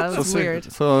 Yeah, that was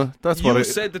weird. So that's what You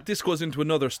said that this goes into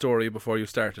another story before you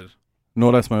started.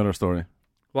 No, that's my other story.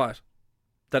 What?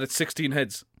 That it's 16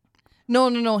 heads.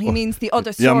 No. He means the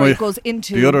other story goes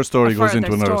into the other story a goes into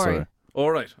further another story.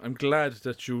 All right. I'm glad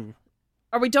that you...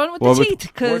 Are we done with the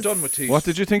teeth? We're done with teeth. What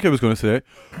did you think I was going to say?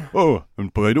 Oh,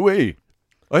 and by the way,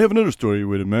 I have another story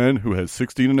with a man who has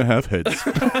 16 and a half heads.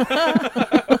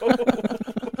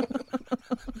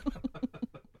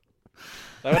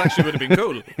 That actually would have been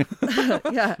cool.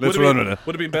 Yeah. Let's run with it.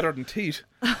 Would have been better than teeth.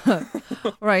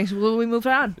 Right, will we move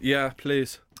on? Yeah,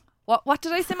 please. What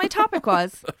did I say my topic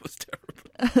was? That was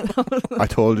terrible. I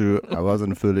told you I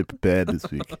wasn't fully prepared this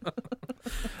week.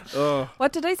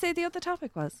 What did I say the other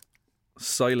topic was?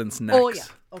 Silence nacks. Oh, yeah.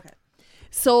 Okay.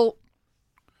 So,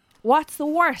 what's the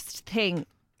worst thing,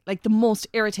 like the most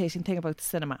irritating thing about the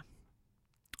cinema?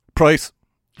 Price.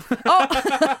 Oh,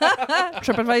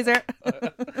 TripAdvisor.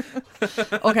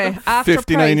 Okay, after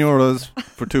 59 price, euros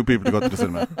for 2 people to go to the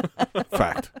cinema.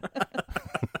 Fact.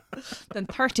 then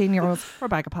 13 euros for a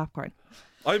bag of popcorn.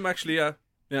 I'm actually,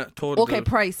 totally. Okay,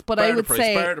 price. But bar I the would price,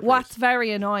 say bar the what's price.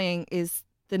 very annoying is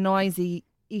the noisy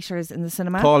eaters in the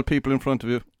cinema. Tall people in front of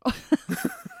you.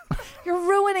 You're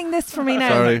ruining this for me now.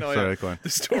 Sorry, No, sorry, go on. The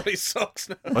story sucks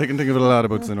now. I can think of it a lot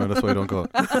about cinema, that's why I don't go.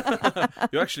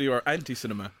 You actually are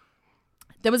anti-cinema.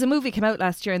 There was a movie came out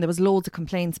last year and there was loads of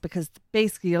complaints because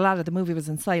basically a lot of the movie was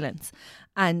in silence.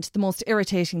 And the most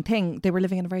irritating thing, they were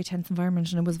living in a very tense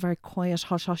environment and it was a very quiet,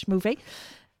 hush-hush movie.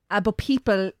 But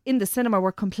people in the cinema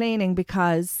were complaining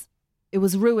because it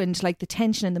was ruined, like the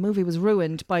tension in the movie was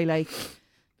ruined by like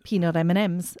peanut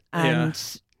M&Ms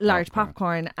and large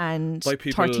popcorn and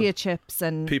tortilla chips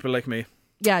and... People like me.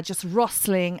 Yeah, just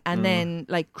rustling and then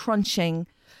like crunching.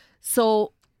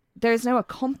 So there's now a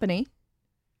company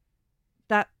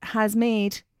that has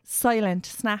made silent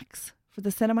snacks for the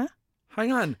cinema.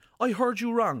 Hang on. I heard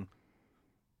you wrong.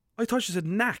 I thought you said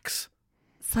nacks.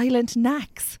 Silent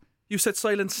nacks. You said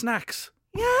silent snacks.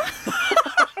 Yeah.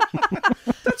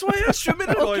 That's why I asked you a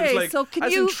minute ago. I was Okay, like, so can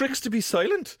as you- in tricks to be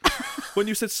silent? When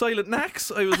you said silent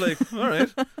nacks, I was like, all right.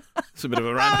 It's a bit of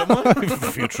a random one.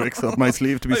 A few tricks up my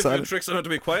sleeve to be I have a few silent. tricks on how to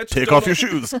be quiet. Just Take don't off your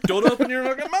shoes. Don't open your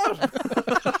fucking mouth.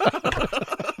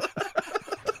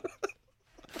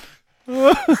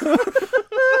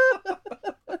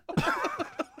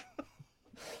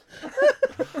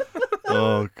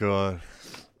 Oh, God.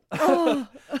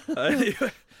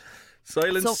 Anyway,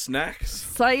 silent So- snacks.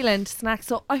 Silent snacks.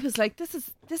 So I was like, this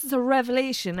is a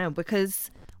revelation now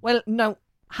because, well, now,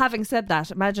 having said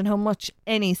that, imagine how much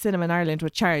any cinema in Ireland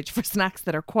would charge for snacks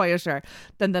that are quieter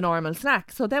than the normal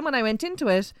snack. So then when I went into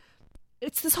it,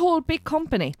 it's this whole big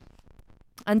company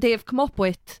and they've come up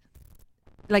with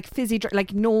like fizzy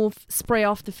like no spray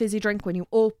off the fizzy drink when you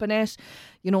open it,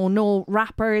 you know, no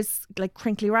wrappers, like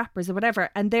crinkly wrappers or whatever.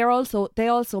 And they also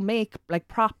make like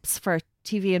props for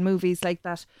TV and movies like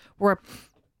that where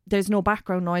there's no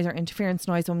background noise or interference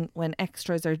noise when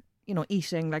extras are, you know,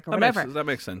 eating like or whatever. That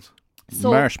makes sense.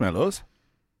 So Marshmallows.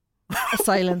 a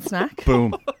silent snack.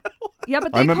 Boom. Yeah,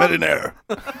 but I'm a millionaire.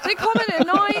 they come in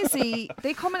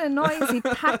a noisy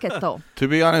packet though. To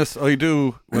be honest, I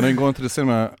do. When I'm going to the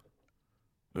cinema,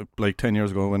 like 10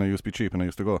 years ago when I used to be cheap and I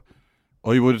used to go,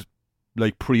 I would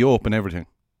like pre-open everything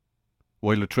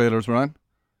while the trailers were on.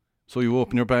 So you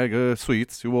open your bag of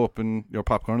sweets, you open your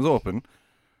popcorn is open,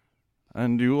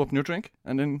 and you open your drink,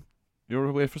 and then you're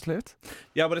away for slates.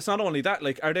 Yeah, but it's not only that.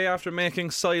 Like, are they after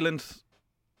making silent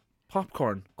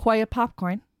popcorn? Quiet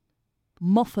popcorn,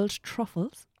 muffled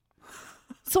truffles.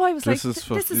 So I was This like, is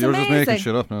this is you're amazing. just making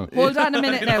shit up now. Hold on a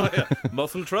minute now.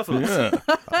 Muffled truffles. Yeah,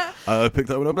 I picked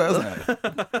that one up last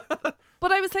night.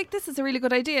 But I was like, this is a really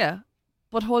good idea.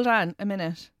 But hold on a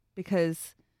minute,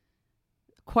 because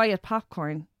quiet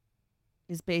popcorn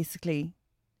is basically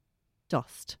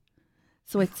dust.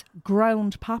 So it's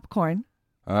ground popcorn,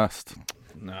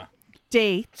 Nah.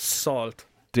 dates, Salt.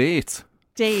 Dates.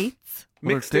 What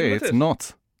are Mixed in with dates? it.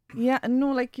 Nuts. yeah, and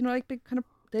no, like, you know, like big kind of,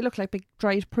 they look like big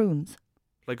dried prunes.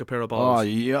 Like a pair of Oh, balls.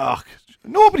 yuck.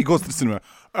 Nobody goes to the cinema.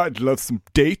 I'd love some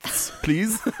dates,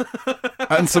 please.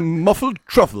 And some muffled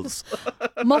truffles.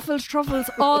 Muffled truffles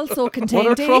also contain What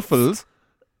are dates. truffles?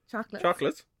 Chocolate.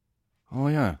 Chocolate. Oh,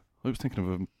 yeah. I was thinking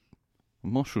of a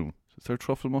mushroom. Is there a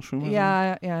truffle mushroom?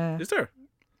 Yeah. Is there?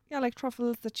 Yeah, like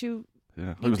truffles that you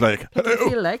Yeah. I was like, pick and hello,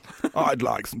 feel like. I'd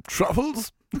like some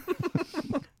truffles.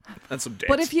 And some dates.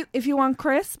 But if you want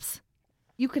crisps,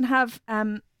 you can have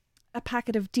a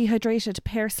packet of dehydrated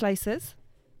pear slices.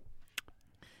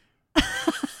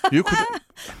 You could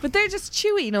But they're just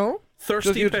chewy, no?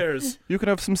 Thirsty Just- pears. you could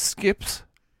have some skips.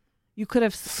 You could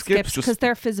have skips just- because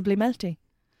they're visibly melty.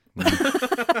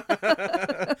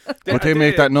 But they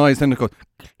make that noise, then they go.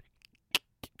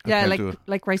 I Yeah, can't do it.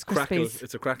 like Rice crackle. Krispies.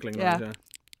 It's a crackling Yeah. noise, yeah.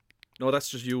 No, that's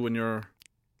just you when you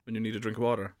need a drink of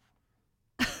water.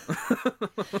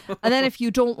 And then if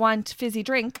you don't want fizzy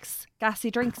drinks,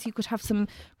 gassy drinks, you could have some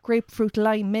grapefruit,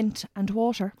 lime, mint and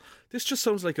water. This just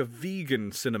sounds like a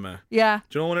vegan cinema. Yeah.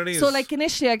 Do you know what it is? So like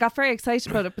initially I got very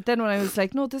excited about it, but then when I was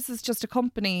like, no, this is just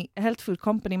a health food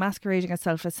company masquerading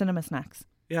itself as Cinema Snacks.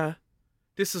 Yeah.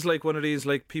 This is like one of these,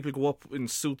 like, people go up in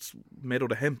suits made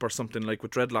out of hemp or something, like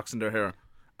with dreadlocks in their hair.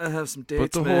 I have some dates,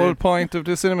 But the man. whole point of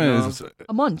the cinema No. is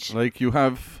A munch. like you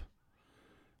have.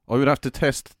 I would have to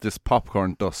test this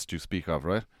popcorn dust you speak of,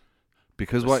 right?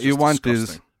 Because It's what you just want is,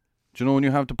 disgusting. do you know when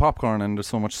you have the popcorn and there's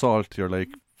so much salt, your like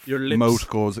Your lips. mouth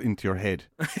goes into your head.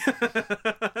 Your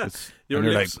and you're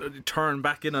lips turn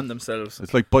back in on themselves.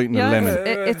 It's like biting a lemon.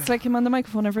 It's like him on the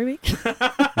microphone every week.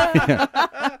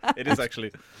 It is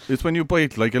actually. It's when you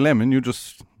bite like a lemon, you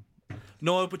just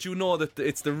No, but you know that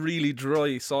it's the really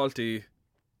dry, salty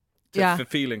Yeah.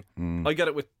 feeling. I get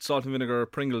it with salt and vinegar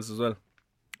Pringles as well.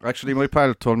 Actually, my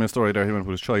pal told me a story there. He went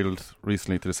with his child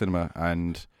recently to the cinema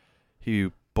and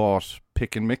he bought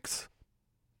pick and mix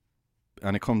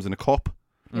and it comes in a cup.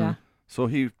 Yeah. So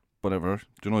he, whatever,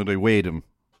 do you know, they weighed him.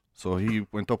 So he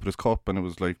went up with his cup and it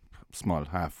was like small,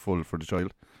 half full for the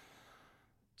child.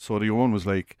 So the one was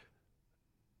like,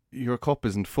 your cup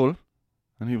isn't full.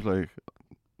 And he was like,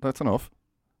 that's enough.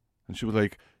 And she was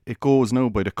like, it goes now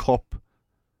by the cup,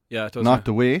 Yeah, it does. not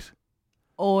the weight.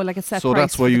 Oh, like a set So price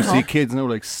that's why for the you see cup. kids now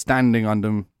like standing on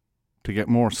them to get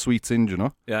more sweets in, you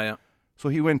know. Yeah. So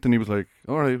he went and he was like,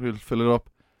 all right, we'll fill it up.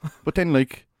 But then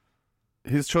like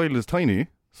his child is tiny,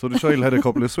 so the child had a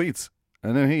couple of sweets.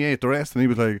 And then he ate the rest and he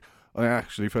was like, I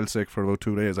actually felt sick for about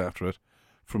 2 days after it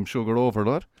from sugar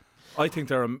overload. I think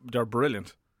they're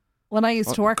brilliant. When I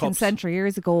used to work in cups. Centra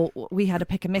years ago, we had a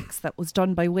pick and mix that was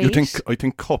done by weight. I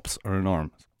think cups are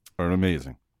enormous, are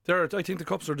amazing. I think the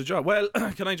cups are the job. Well,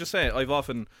 can I just say, I've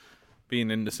often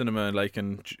been in the cinema, like,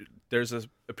 and there's a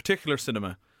particular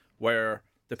cinema where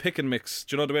the pick and mix,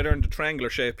 do you know the way they're in the triangular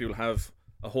shape, you'll have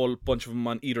a whole bunch of them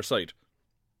on either side.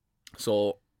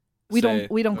 So we don't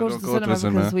go to don't the go to cinema the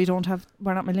cinema. because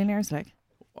we're not millionaires, like.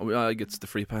 I get the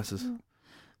free passes.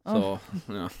 Oh.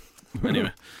 So, yeah.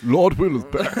 Anyway. Lord Will is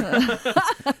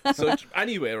back. So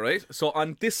anyway, right? So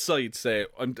on this side, say,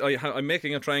 I'm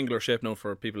making a triangular shape now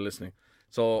for people listening.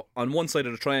 So on one side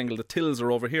of the triangle, the tills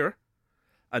are over here,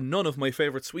 and none of my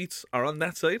favourite sweets are on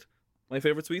that side. My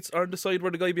favourite sweets are on the side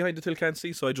where the guy behind the till can't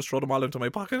see, so I just throw them all into my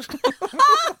pocket.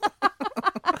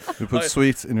 You put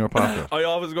sweets in your pocket. I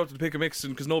always go up to the pick and mix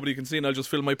because nobody can see, and I'll just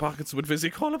fill my pockets with fizzy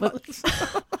cola bottles.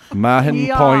 Mahon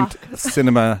Yeah. Point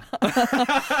Cinema.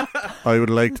 I would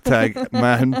like to tag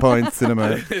Mahon Point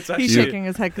Cinema. It's He's actually, shaking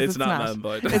his head because it's it's not not. man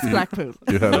boy. It's Blackpool.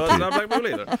 You have No, a it's tea. not Blackpool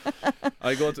either.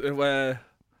 I go to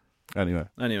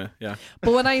Anyway, yeah.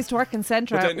 But when I used to work in But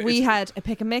Centra, then we it's- had a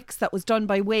pick and mix that was done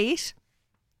by weight.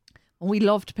 And we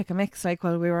loved to pick a mix, like,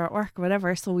 while we were at work or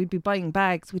whatever. So we'd be buying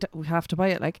bags. We'd have to buy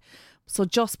it, like. So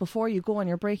just before you go on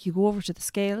your break, you go over to the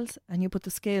scales and you put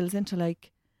the scales into,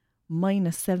 like,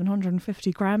 minus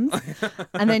 750 grams.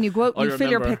 And then you go out, I you fill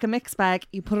your remember. pick and mix bag,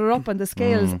 you put it up on the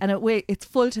scales, and it's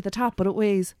full to the top, but it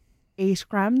weighs 8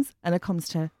 grams and it comes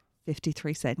to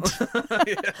 53 cents. I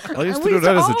used And to we do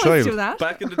that as a always do child. that.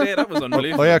 Back in the day, that was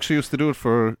unbelievable. I actually used to do it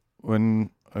for when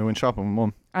I went shopping with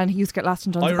Mum. And he used to get lost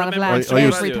and done I the Ballad of remember Lads I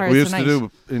used- every we Thursday We used night. to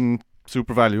do in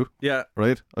Super Value, Yeah.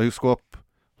 right? I used to go up,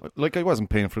 like I wasn't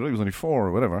paying for it. I was only 4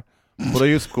 or whatever. But I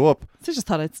used to go up. So I just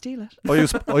thought I'd steal it. I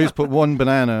used to put one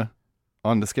banana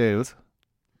on the scales,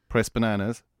 press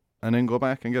bananas, and then go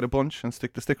back and get a bunch and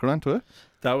stick the sticker onto it.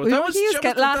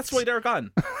 That's why they're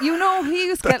gone. You know, he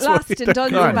used to get lost in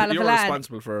Dundee You're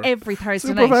responsible for every Thursday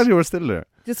Super night. Value are still there.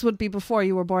 This would be before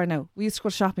you were born now. We used to go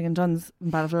shopping in Duns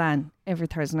in Ballyvalan every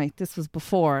Thursday night. This was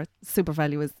before Super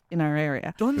Value was in our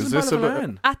area. Duns Is and this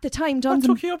Ballyvalan? At the time, What Duns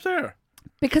took you up there?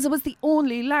 because it was the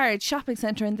only large shopping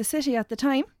centre in the city at the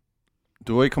time.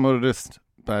 Do I come out of this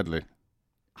badly?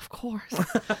 Of course.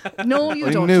 No, you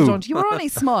I don't. knew. You don't. You were only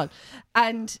small.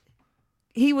 And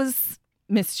he was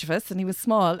mischievous and he was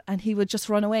small and he would just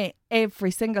run away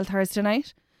every single Thursday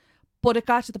night. But it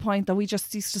got to the point that we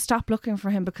just used to stop looking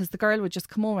for him because the girl would just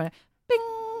come over.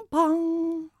 Bing,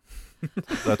 bong.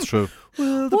 That's true.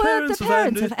 Well, The parents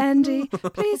of Andy,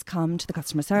 please come to the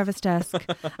customer service desk.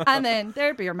 And then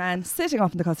there'd be your man sitting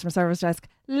up in the customer service desk,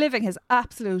 living his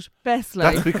absolute best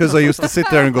life. That's because I used to sit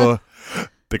there and go,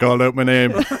 they called out my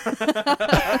name.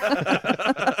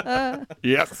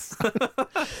 Yes.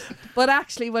 But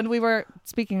actually, when we were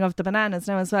speaking of the bananas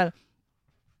now as well,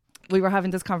 we were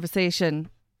having this conversation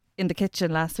in the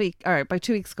kitchen last week, or about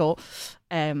 2 weeks ago,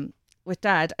 with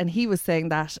Dad, and he was saying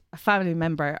that a family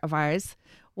member of ours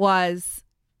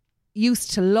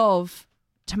used to love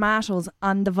tomatoes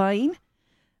on the vine,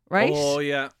 right? Oh,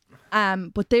 yeah.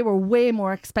 But they were way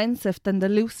more expensive than the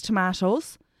loose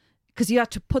tomatoes because you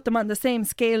had to put them on the same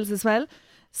scales as well.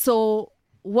 So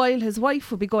while his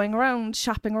wife would be going around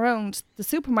shopping around the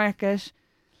supermarket,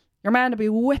 your man would be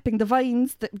whipping the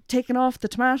vines, taking off the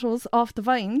tomatoes off the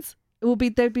vines.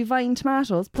 There'd be vine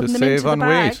tomatoes, putting them into the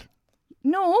bag. Weight.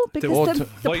 No, because the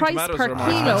vine price tomatoes per are more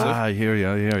kilo. expensive. I hear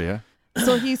you.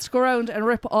 So he used to go around and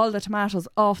rip all the tomatoes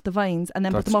off the vines and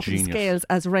then put them up in scales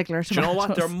as regular Do tomatoes. you know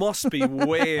what? There must be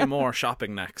way more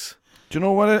shopping necks. Do you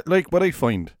know what I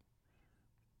find?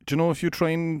 Do you know if you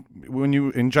train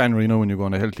in January, when you go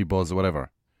on a healthy buzz or whatever,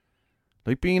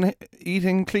 like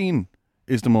eating clean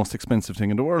is the most expensive thing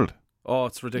in the world. Oh,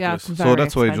 it's ridiculous. Yeah, So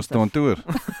that's why I expensive. just don't do it.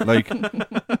 Like,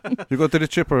 you go to the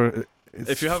chipper.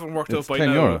 If you haven't worked out it's by 10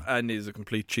 now, euro. Andy's a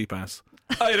complete cheap ass.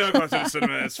 I don't go to the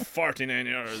cinema, it's 49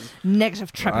 euros.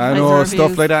 Negative TripAdvisor I know, reviews.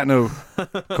 stuff like that now.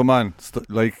 Come on.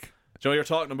 Like, Do you know, you're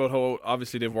talking about how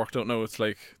obviously they've worked out now, it's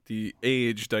like the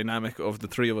age dynamic of the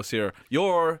three of us here.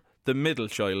 You're the middle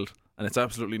child, and it's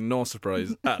absolutely no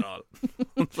surprise at all.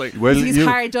 It's like, well, He's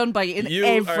hard done by in you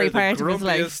every are part the of his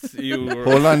life. grumpiest you were.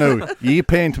 hold on now. You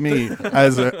paint me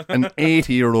as an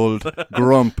 80-year-old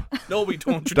grump No, we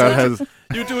don't.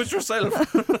 You do it yourself.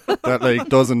 that like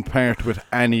doesn't part with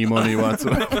any money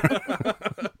whatsoever.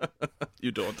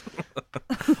 You don't.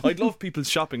 I'd love people's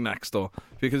shopping knacks though,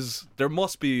 because there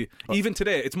must be, even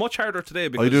today, it's much harder today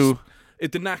because I do.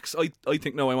 The knacks, I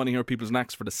think now I want to hear people's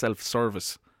knacks for the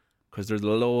self-service, because there's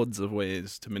loads of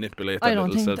ways to manipulate that I don't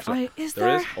little think is There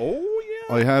there? is? Oh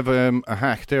yeah. I have a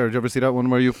hack there. Did you ever see that one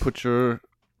where you put your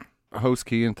house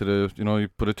key into you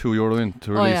put a €2 in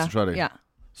to release the trolley? Yeah.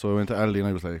 So I went to Aldi and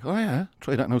I was like, oh yeah,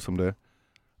 try that now someday.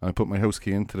 And I put my house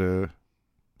key into the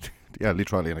Aldi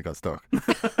trolley and I got stuck.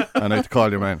 And I had to call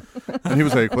your man. And he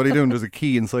was like, what are you doing? There's a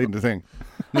key inside the thing.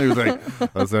 And he was like,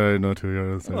 oh sorry, no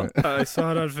 €2. I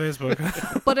saw it on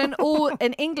Facebook. But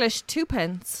in English, 2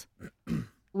 pence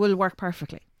will work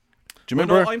perfectly. Do you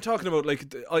remember? No, I'm talking about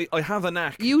like I have a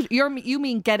knack. You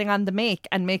mean getting on the make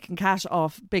and making cash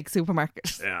off big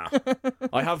supermarkets. Yeah.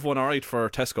 I have one alright for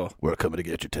Tesco. We're coming to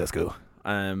get you, Tesco.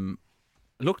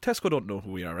 Look, Tesco don't know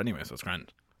who we are anyway, so it's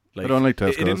grand. I don't like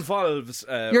Tesco's. It involves.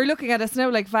 You're looking at us now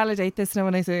like validate this now,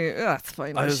 and I say, oh, that's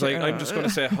fine. I was like, I'm just going to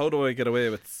say, how do I get away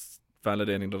with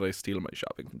validating that I steal my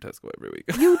shopping from Tesco every week?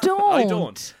 You don't. I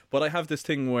don't. But I have this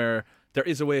thing where there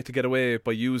is a way to get away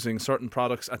by using certain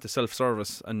products at the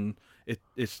self-service, and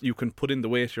you can put in the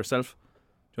weight yourself.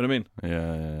 Do you know what I mean?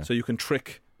 Yeah. So you can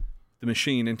trick the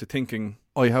machine into thinking.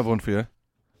 I have one for you.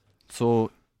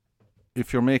 So,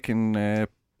 if you're making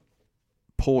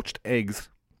poached eggs,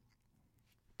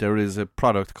 there is a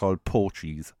product called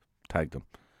Poachies. Tag them,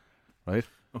 right?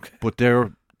 Okay. But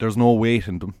there's no weight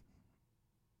in them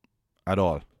at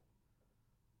all.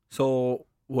 So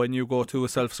when you go to a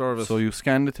self-service, So you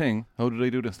scan the thing. How did I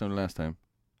do this now the last time?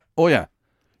 Oh yeah,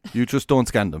 you just don't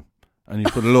scan them, and you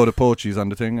put a load of Poachies on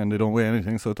the thing, and they don't weigh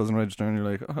anything, so it doesn't register. And you're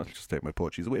like, oh, I'll just take my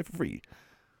Poachies away for free.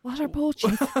 What are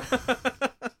poaches?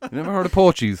 You never heard of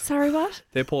Poachies? Sorry, what?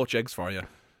 they poach eggs for you.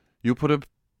 You put a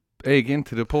egg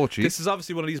into the Poachie. This is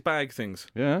obviously one of these bag things.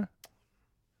 Yeah.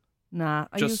 Nah,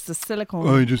 I Just- use the silicone.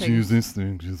 I just thing. use this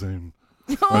thing because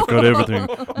I've got everything.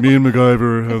 Me and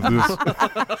MacGyver have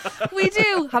this. We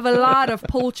do have a lot of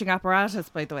poaching apparatus,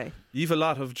 by the way. You've a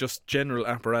lot of just general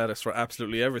apparatus for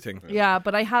absolutely everything. Yeah,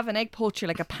 but I have an egg poacher,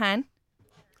 like a pan.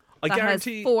 I that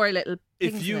guarantee has 4 little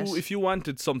things if you in it. if you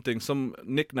wanted something, some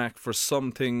knick-knack for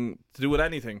something to do with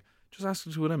anything, just ask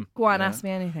it to him. Go on, Yeah. ask me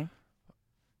anything.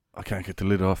 I can't get the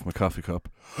lid off my coffee cup.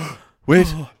 Wait,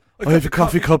 Oh, I have a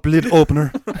coffee cup lid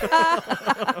opener.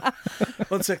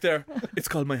 1 sec there. It's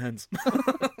called my hands.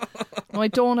 No, I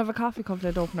don't have a coffee cup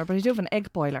lid opener, but I do have an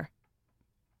egg boiler.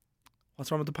 What's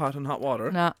wrong with the pot in hot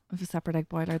water? No, I have a separate egg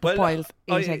boiler that Well, boils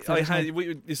 8 eggs at a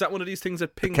time. is that one of these things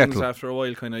that pings kettle. after a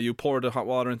while? Kind of, you pour the hot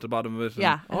water into the bottom of it. and-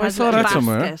 Yeah. it Oh, I has a saw little that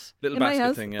somewhere. basket little in my basket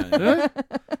house. thing. Yeah.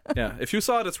 Yeah. If you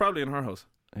saw it, it's probably in her house.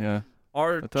 Yeah,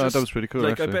 Or I thought just, that was pretty cool.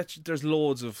 like, actually. I bet you there's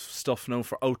loads of stuff now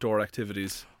for outdoor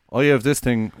activities. I have this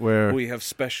thing where We have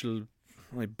special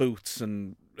like boots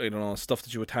and I don't know stuff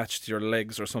that you attach to your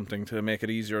legs or something to make it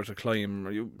easier to climb,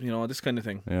 or you know this kind of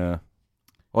thing. yeah,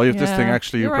 I have this thing Yeah,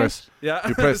 actually. You you're press, Yeah,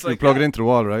 you press, It's you like, plug yeah. it into the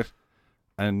wall, right?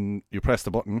 And you press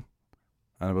the button,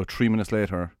 and about 3 minutes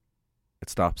later, it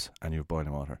stops, and you have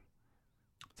boiling water.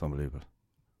 It's unbelievable.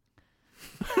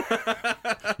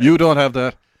 You don't have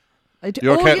that. I do.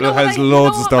 Your you kettle know what has you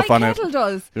loads know of what stuff my on it. kettle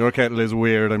does. Your kettle is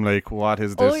weird. I'm like, what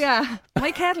is this? Oh yeah,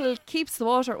 my kettle keeps the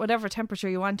water at whatever temperature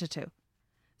you want it to.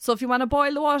 So if you want to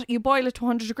boil the water, you boil it to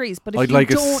 100 degrees. But if I'd you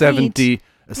like a don't 70,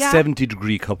 a Yeah.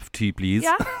 70-degree cup of tea, please.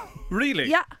 yeah, Really?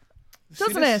 yeah, See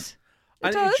doesn't this? it?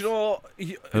 And does. you know,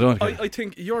 I don't care. I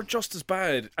think you're just as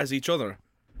bad as each other.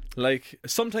 Like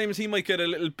sometimes he might get a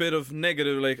little bit of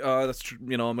negative, like, oh, that's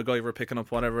MacGyver picking up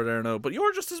whatever there now. But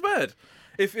you're just as bad.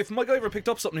 If MacGyver picked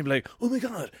up something, he'd be like, oh my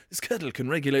god, this kettle can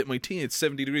regulate my tea. It's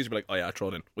 70 degrees. You'd be like, oh yeah, throw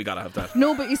it in. We gotta have that.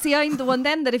 No, but you see, I'm the one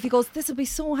then that if he goes, this will be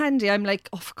so handy, I'm like,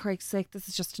 oh, for Christ's sake, this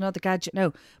is just another gadget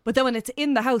now. But then when it's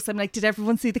in the house, I'm like, did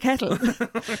everyone see the kettle?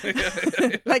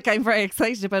 Like, I'm very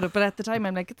excited about it. But at the time,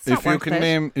 I'm like, it's not If you worth can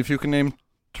it. name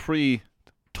 3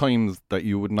 times that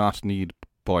you would not need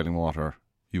boiling water,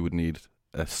 you would need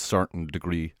a certain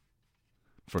degree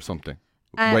for something.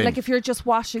 When? Like if you're just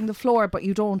washing the floor, but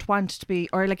you don't want to be,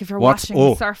 or like if you're What's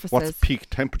washing surfaces. what's peak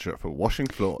temperature for washing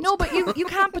floors? No, but you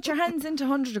can't put your hands into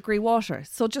 100-degree water.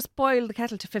 So just boil the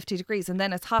kettle to 50 degrees and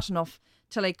then it's hot enough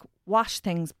to like wash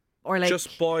things or like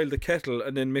Just boil the kettle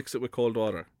and then mix it with cold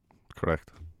water. Correct.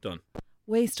 Done.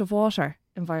 waste of water,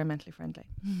 environmentally friendly.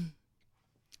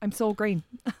 I'm so green.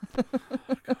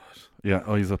 Yeah,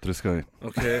 eyes up to the sky.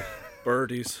 Okay,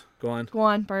 birdies. Go on. Go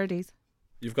on, birdies.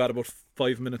 You've got about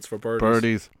 5 minutes for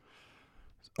birdies.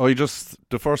 Birdies.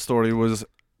 The first story was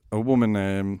a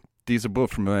woman, these are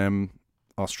both from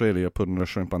Australia, putting her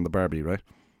shrimp on the Barbie, right?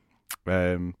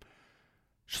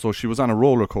 So she was on a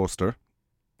roller coaster,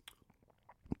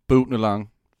 booting along,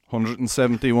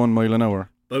 171 mile an hour,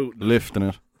 Booting. lifting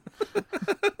it,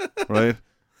 right?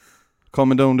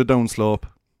 Coming down the downslope,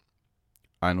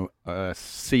 and a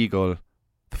seagull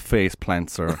face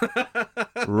plants her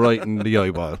right in the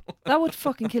eyeball. That would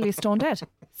fucking kill you stone dead.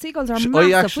 Seagulls are I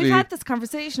massive. actually- We've had this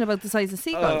conversation about the size of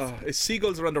seagulls.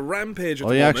 Seagulls are on the rampage at I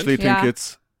the moment. actually think Yeah.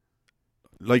 it's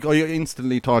like, I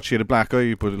instantly thought she had a black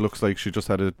eye, but it looks like she just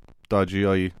had a dodgy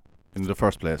eye in the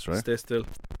first place, right? Stay still.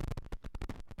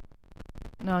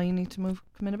 No, you need to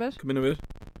come in a bit. Come in a bit.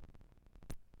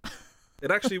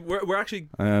 It actually, we're actually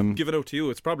giving out to you.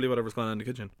 It's probably whatever's going on in the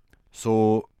kitchen.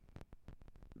 So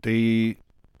they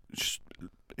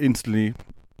instantly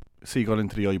seagull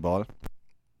into the eyeball,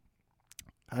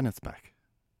 and it's back.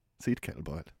 See the kettle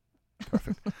boiled.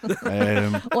 Perfect.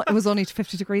 Oh, it was only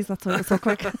 50 degrees. That's why it was so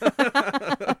quick.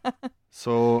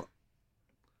 So,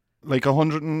 like I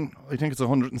think it's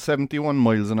 171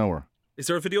 miles an hour. Is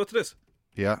there a video to this?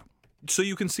 Yeah, So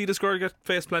you can see this girl get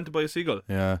face planted by a seagull.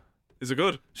 yeah. Is it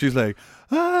good? She's like,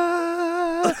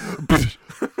 ah!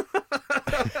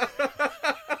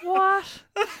 What?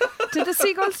 Did the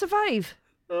seagull survive?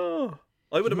 Oh,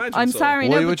 I would imagine. I'm so. sorry.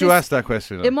 Why now, would but you this- ask that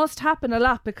question? It must happen a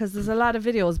lot because there's a lot of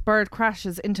videos. Bird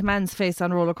crashes into man's face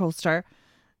on roller coaster.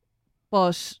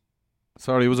 But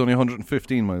Sorry, it was only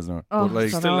 115 miles an hour. Oh, but like,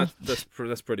 sorry. Still, No.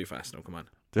 that's pretty fast. No, come on.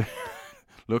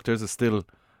 look, there's a still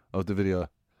of the video.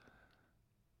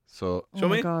 So Show oh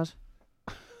my me. God.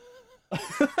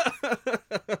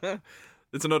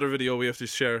 It's another video we have to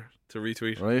share to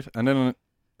retweet. right, and then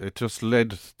it just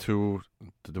led to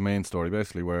the main story,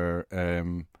 basically, where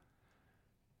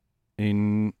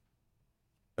in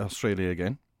Australia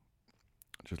again.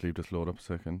 Just leave this load up a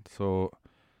second. So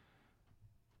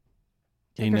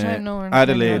Take in your time, no, we're not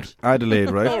Adelaide, doing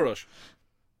No right? rush.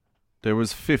 There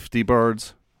was 50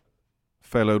 birds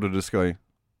fell out of the sky,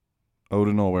 out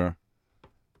of nowhere,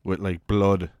 with like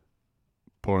blood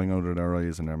pouring out of their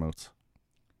eyes and their mouths.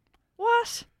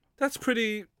 What? That's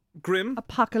pretty grim.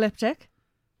 Apocalyptic.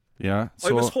 Yeah, I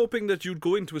so was hoping that you'd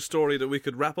go into a story that we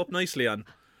could wrap up nicely on.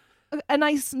 A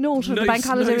nice note of the Nice- bank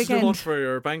holiday nice note weekend. for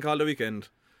your bank holiday weekend.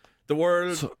 The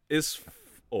world is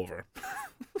over.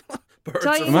 Birds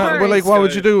Dying are birds. Man, well, like, what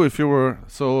would you do if you were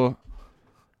so...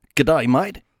 G'day,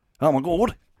 mate. Oh my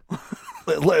god.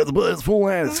 Let's let the birds fall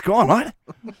out of the sky, mate.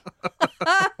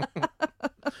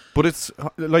 But it's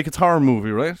like it's horror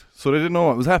movie, right? So they didn't know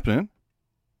what was happening.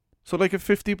 So like if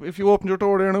you opened your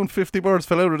door there and 50 birds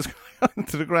fell out of the sky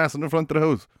into the grass in the front of the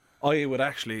house. I would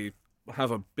actually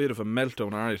have a bit of a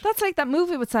meltdown, alright. That's like that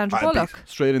movie with Sandra Bullock.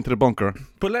 Straight into the bunker.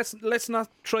 But let's not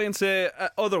try and say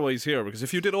otherwise here, because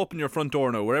if you did open your front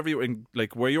door now, wherever you're in,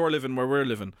 like where you're living, where we're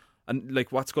living, and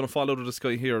like what's going to fall out of the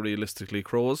sky here realistically?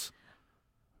 Crows?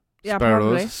 Yeah, Sparrows.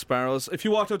 probably. Sparrows. If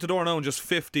you walked out the door now and just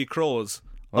 50 crows,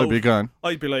 I'd be gone.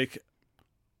 I'd be like,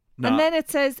 nah. And then it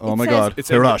says, Oh my god, it's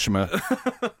Hiroshima.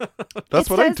 That's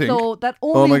what I says, think. though, that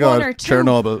Oh only my god, one or two.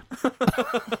 Chernobyl.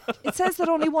 It says that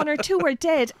only 1 or 2 were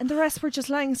dead, and the rest were just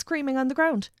lying screaming on the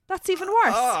ground. That's even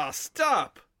worse. Ah,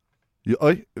 stop.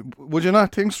 Would you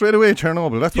not think straight away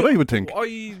Chernobyl? That's what I would think.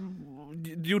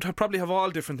 You'd probably have all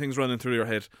different things running through your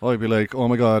head. I'd be like, oh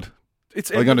my god,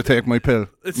 It's I'm going to take my pill.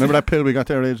 Remember that pill we got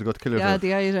there ages ago to kill Yeah, yourself?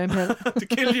 the iodine pill. to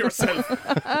kill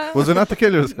yourself. Was it not to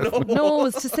kill yourself? No, it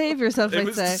was to save yourself, It I'd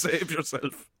was say. to save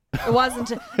yourself. It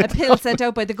wasn't a pill sent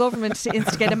out by the government to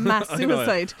instigate a mass I know,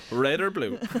 suicide. Red or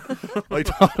blue? I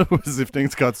thought it was if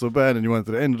things got so bad and you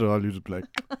wanted to end it all, you'd just be like...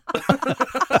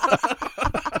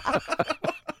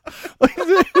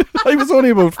 I was only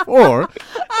about 4.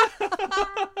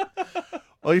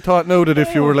 I thought now that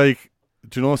if you were like,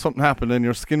 do you know something happened and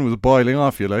your skin was boiling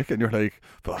off you, like, and you're like,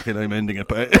 fucking, I'm ending it.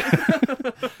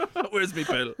 Where's my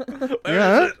pill?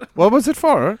 Yeah. What was it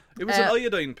for? It was an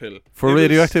iodine pill. For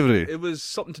radioactivity. It was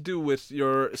something to do with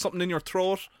something in your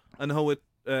throat and how it.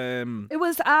 It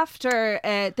was after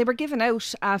they were given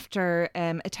out after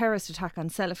a terrorist attack on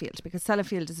Sellafield, because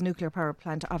Sellafield is a nuclear power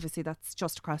plant. Obviously, that's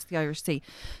just across the Irish Sea.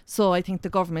 So I think the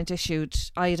government issued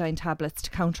iodine tablets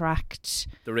to counteract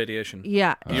the radiation.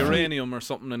 Yeah, Uranium or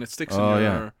something, and it sticks in Oh, your.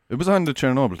 yeah. It was on the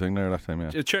Chernobyl thing there that time,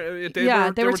 yeah.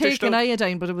 They were dished taking out.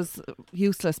 iodine, but it was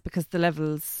useless because the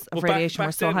levels of Well, radiation back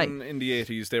were so high. then, in the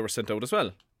 80s, they were sent out as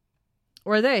well.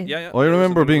 Were they? Yeah. I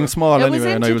remember being small It was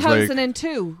anyway, in and I was like,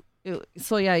 2002.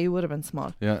 So yeah, you would have been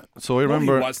small. yeah. So I No,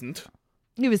 remember. he wasn't.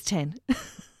 He was 10.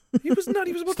 He was not.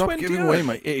 He was about Stop 20. giving away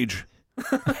my age. Oh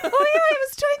yeah, he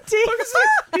was 20. I was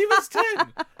like, he was 10.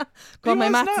 God, He my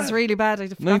was maths not. is really bad. I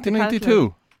forgot to calculate.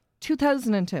 1992.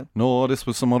 2002. No, this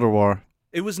was some other war.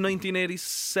 It was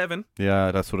 1987.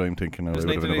 Yeah, that's what I'm thinking now. It was I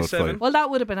would have been about 1987. 5. Well, that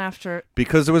would have been after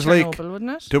Because it was like, Chernobyl, wouldn't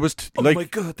it? there was Oh like, my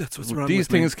god, that's what's wrong these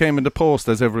with me. things came in the post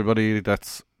as everybody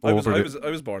that's I was over the...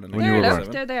 I was born in When you were They're born.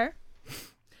 left. They're there.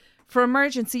 For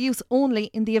emergency use only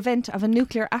in the event of a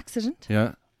nuclear accident.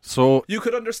 Yeah. So, You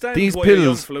could understand These why a young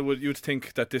pills- fella you'd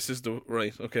think that this is the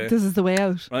right. Okay, This is the way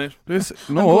out. right. this...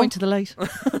 I'm No, going to the light.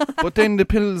 but then the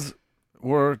pills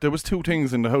were... There was 2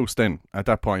 things in the house then, at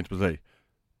that point, was like,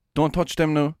 don't touch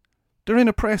them now. They're in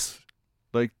a press.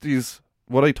 Like, these...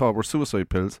 What I thought were suicide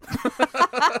pills.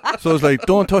 So it's like,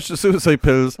 don't touch the suicide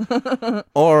pills.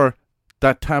 Or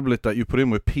that tablet that you put in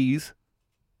with peas.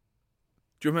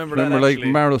 Do you remember Remember, that? like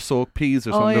Actually? marrow soaked peas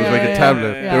or Oh, something. There was yeah, like a yeah,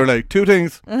 tablet. yeah. They were like 2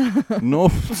 things: no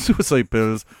suicide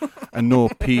pills and no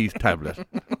pea tablet.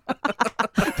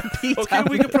 Okay,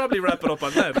 we could probably wrap it up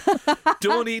on that.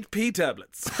 Don't eat pea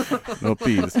tablets. No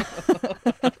peas.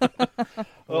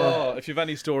 Oh, if you have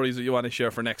any stories that you want to share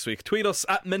for next week, tweet us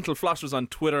at Mental Flossers on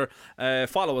Twitter.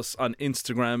 Follow us on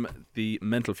Instagram, the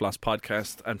Mental Floss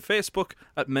Podcast, and Facebook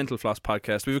at Mental Floss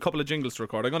Podcast. We have a couple of jingles to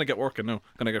record. I'm going to get working now.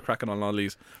 Going to get cracking on all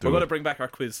these. We're going to bring back our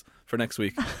quiz for next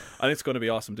week, and it's going to be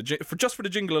awesome. Just for the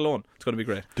jingle alone, it's going to be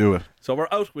great. Do it. So we're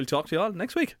out. We'll talk to you all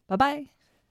next week. Bye bye.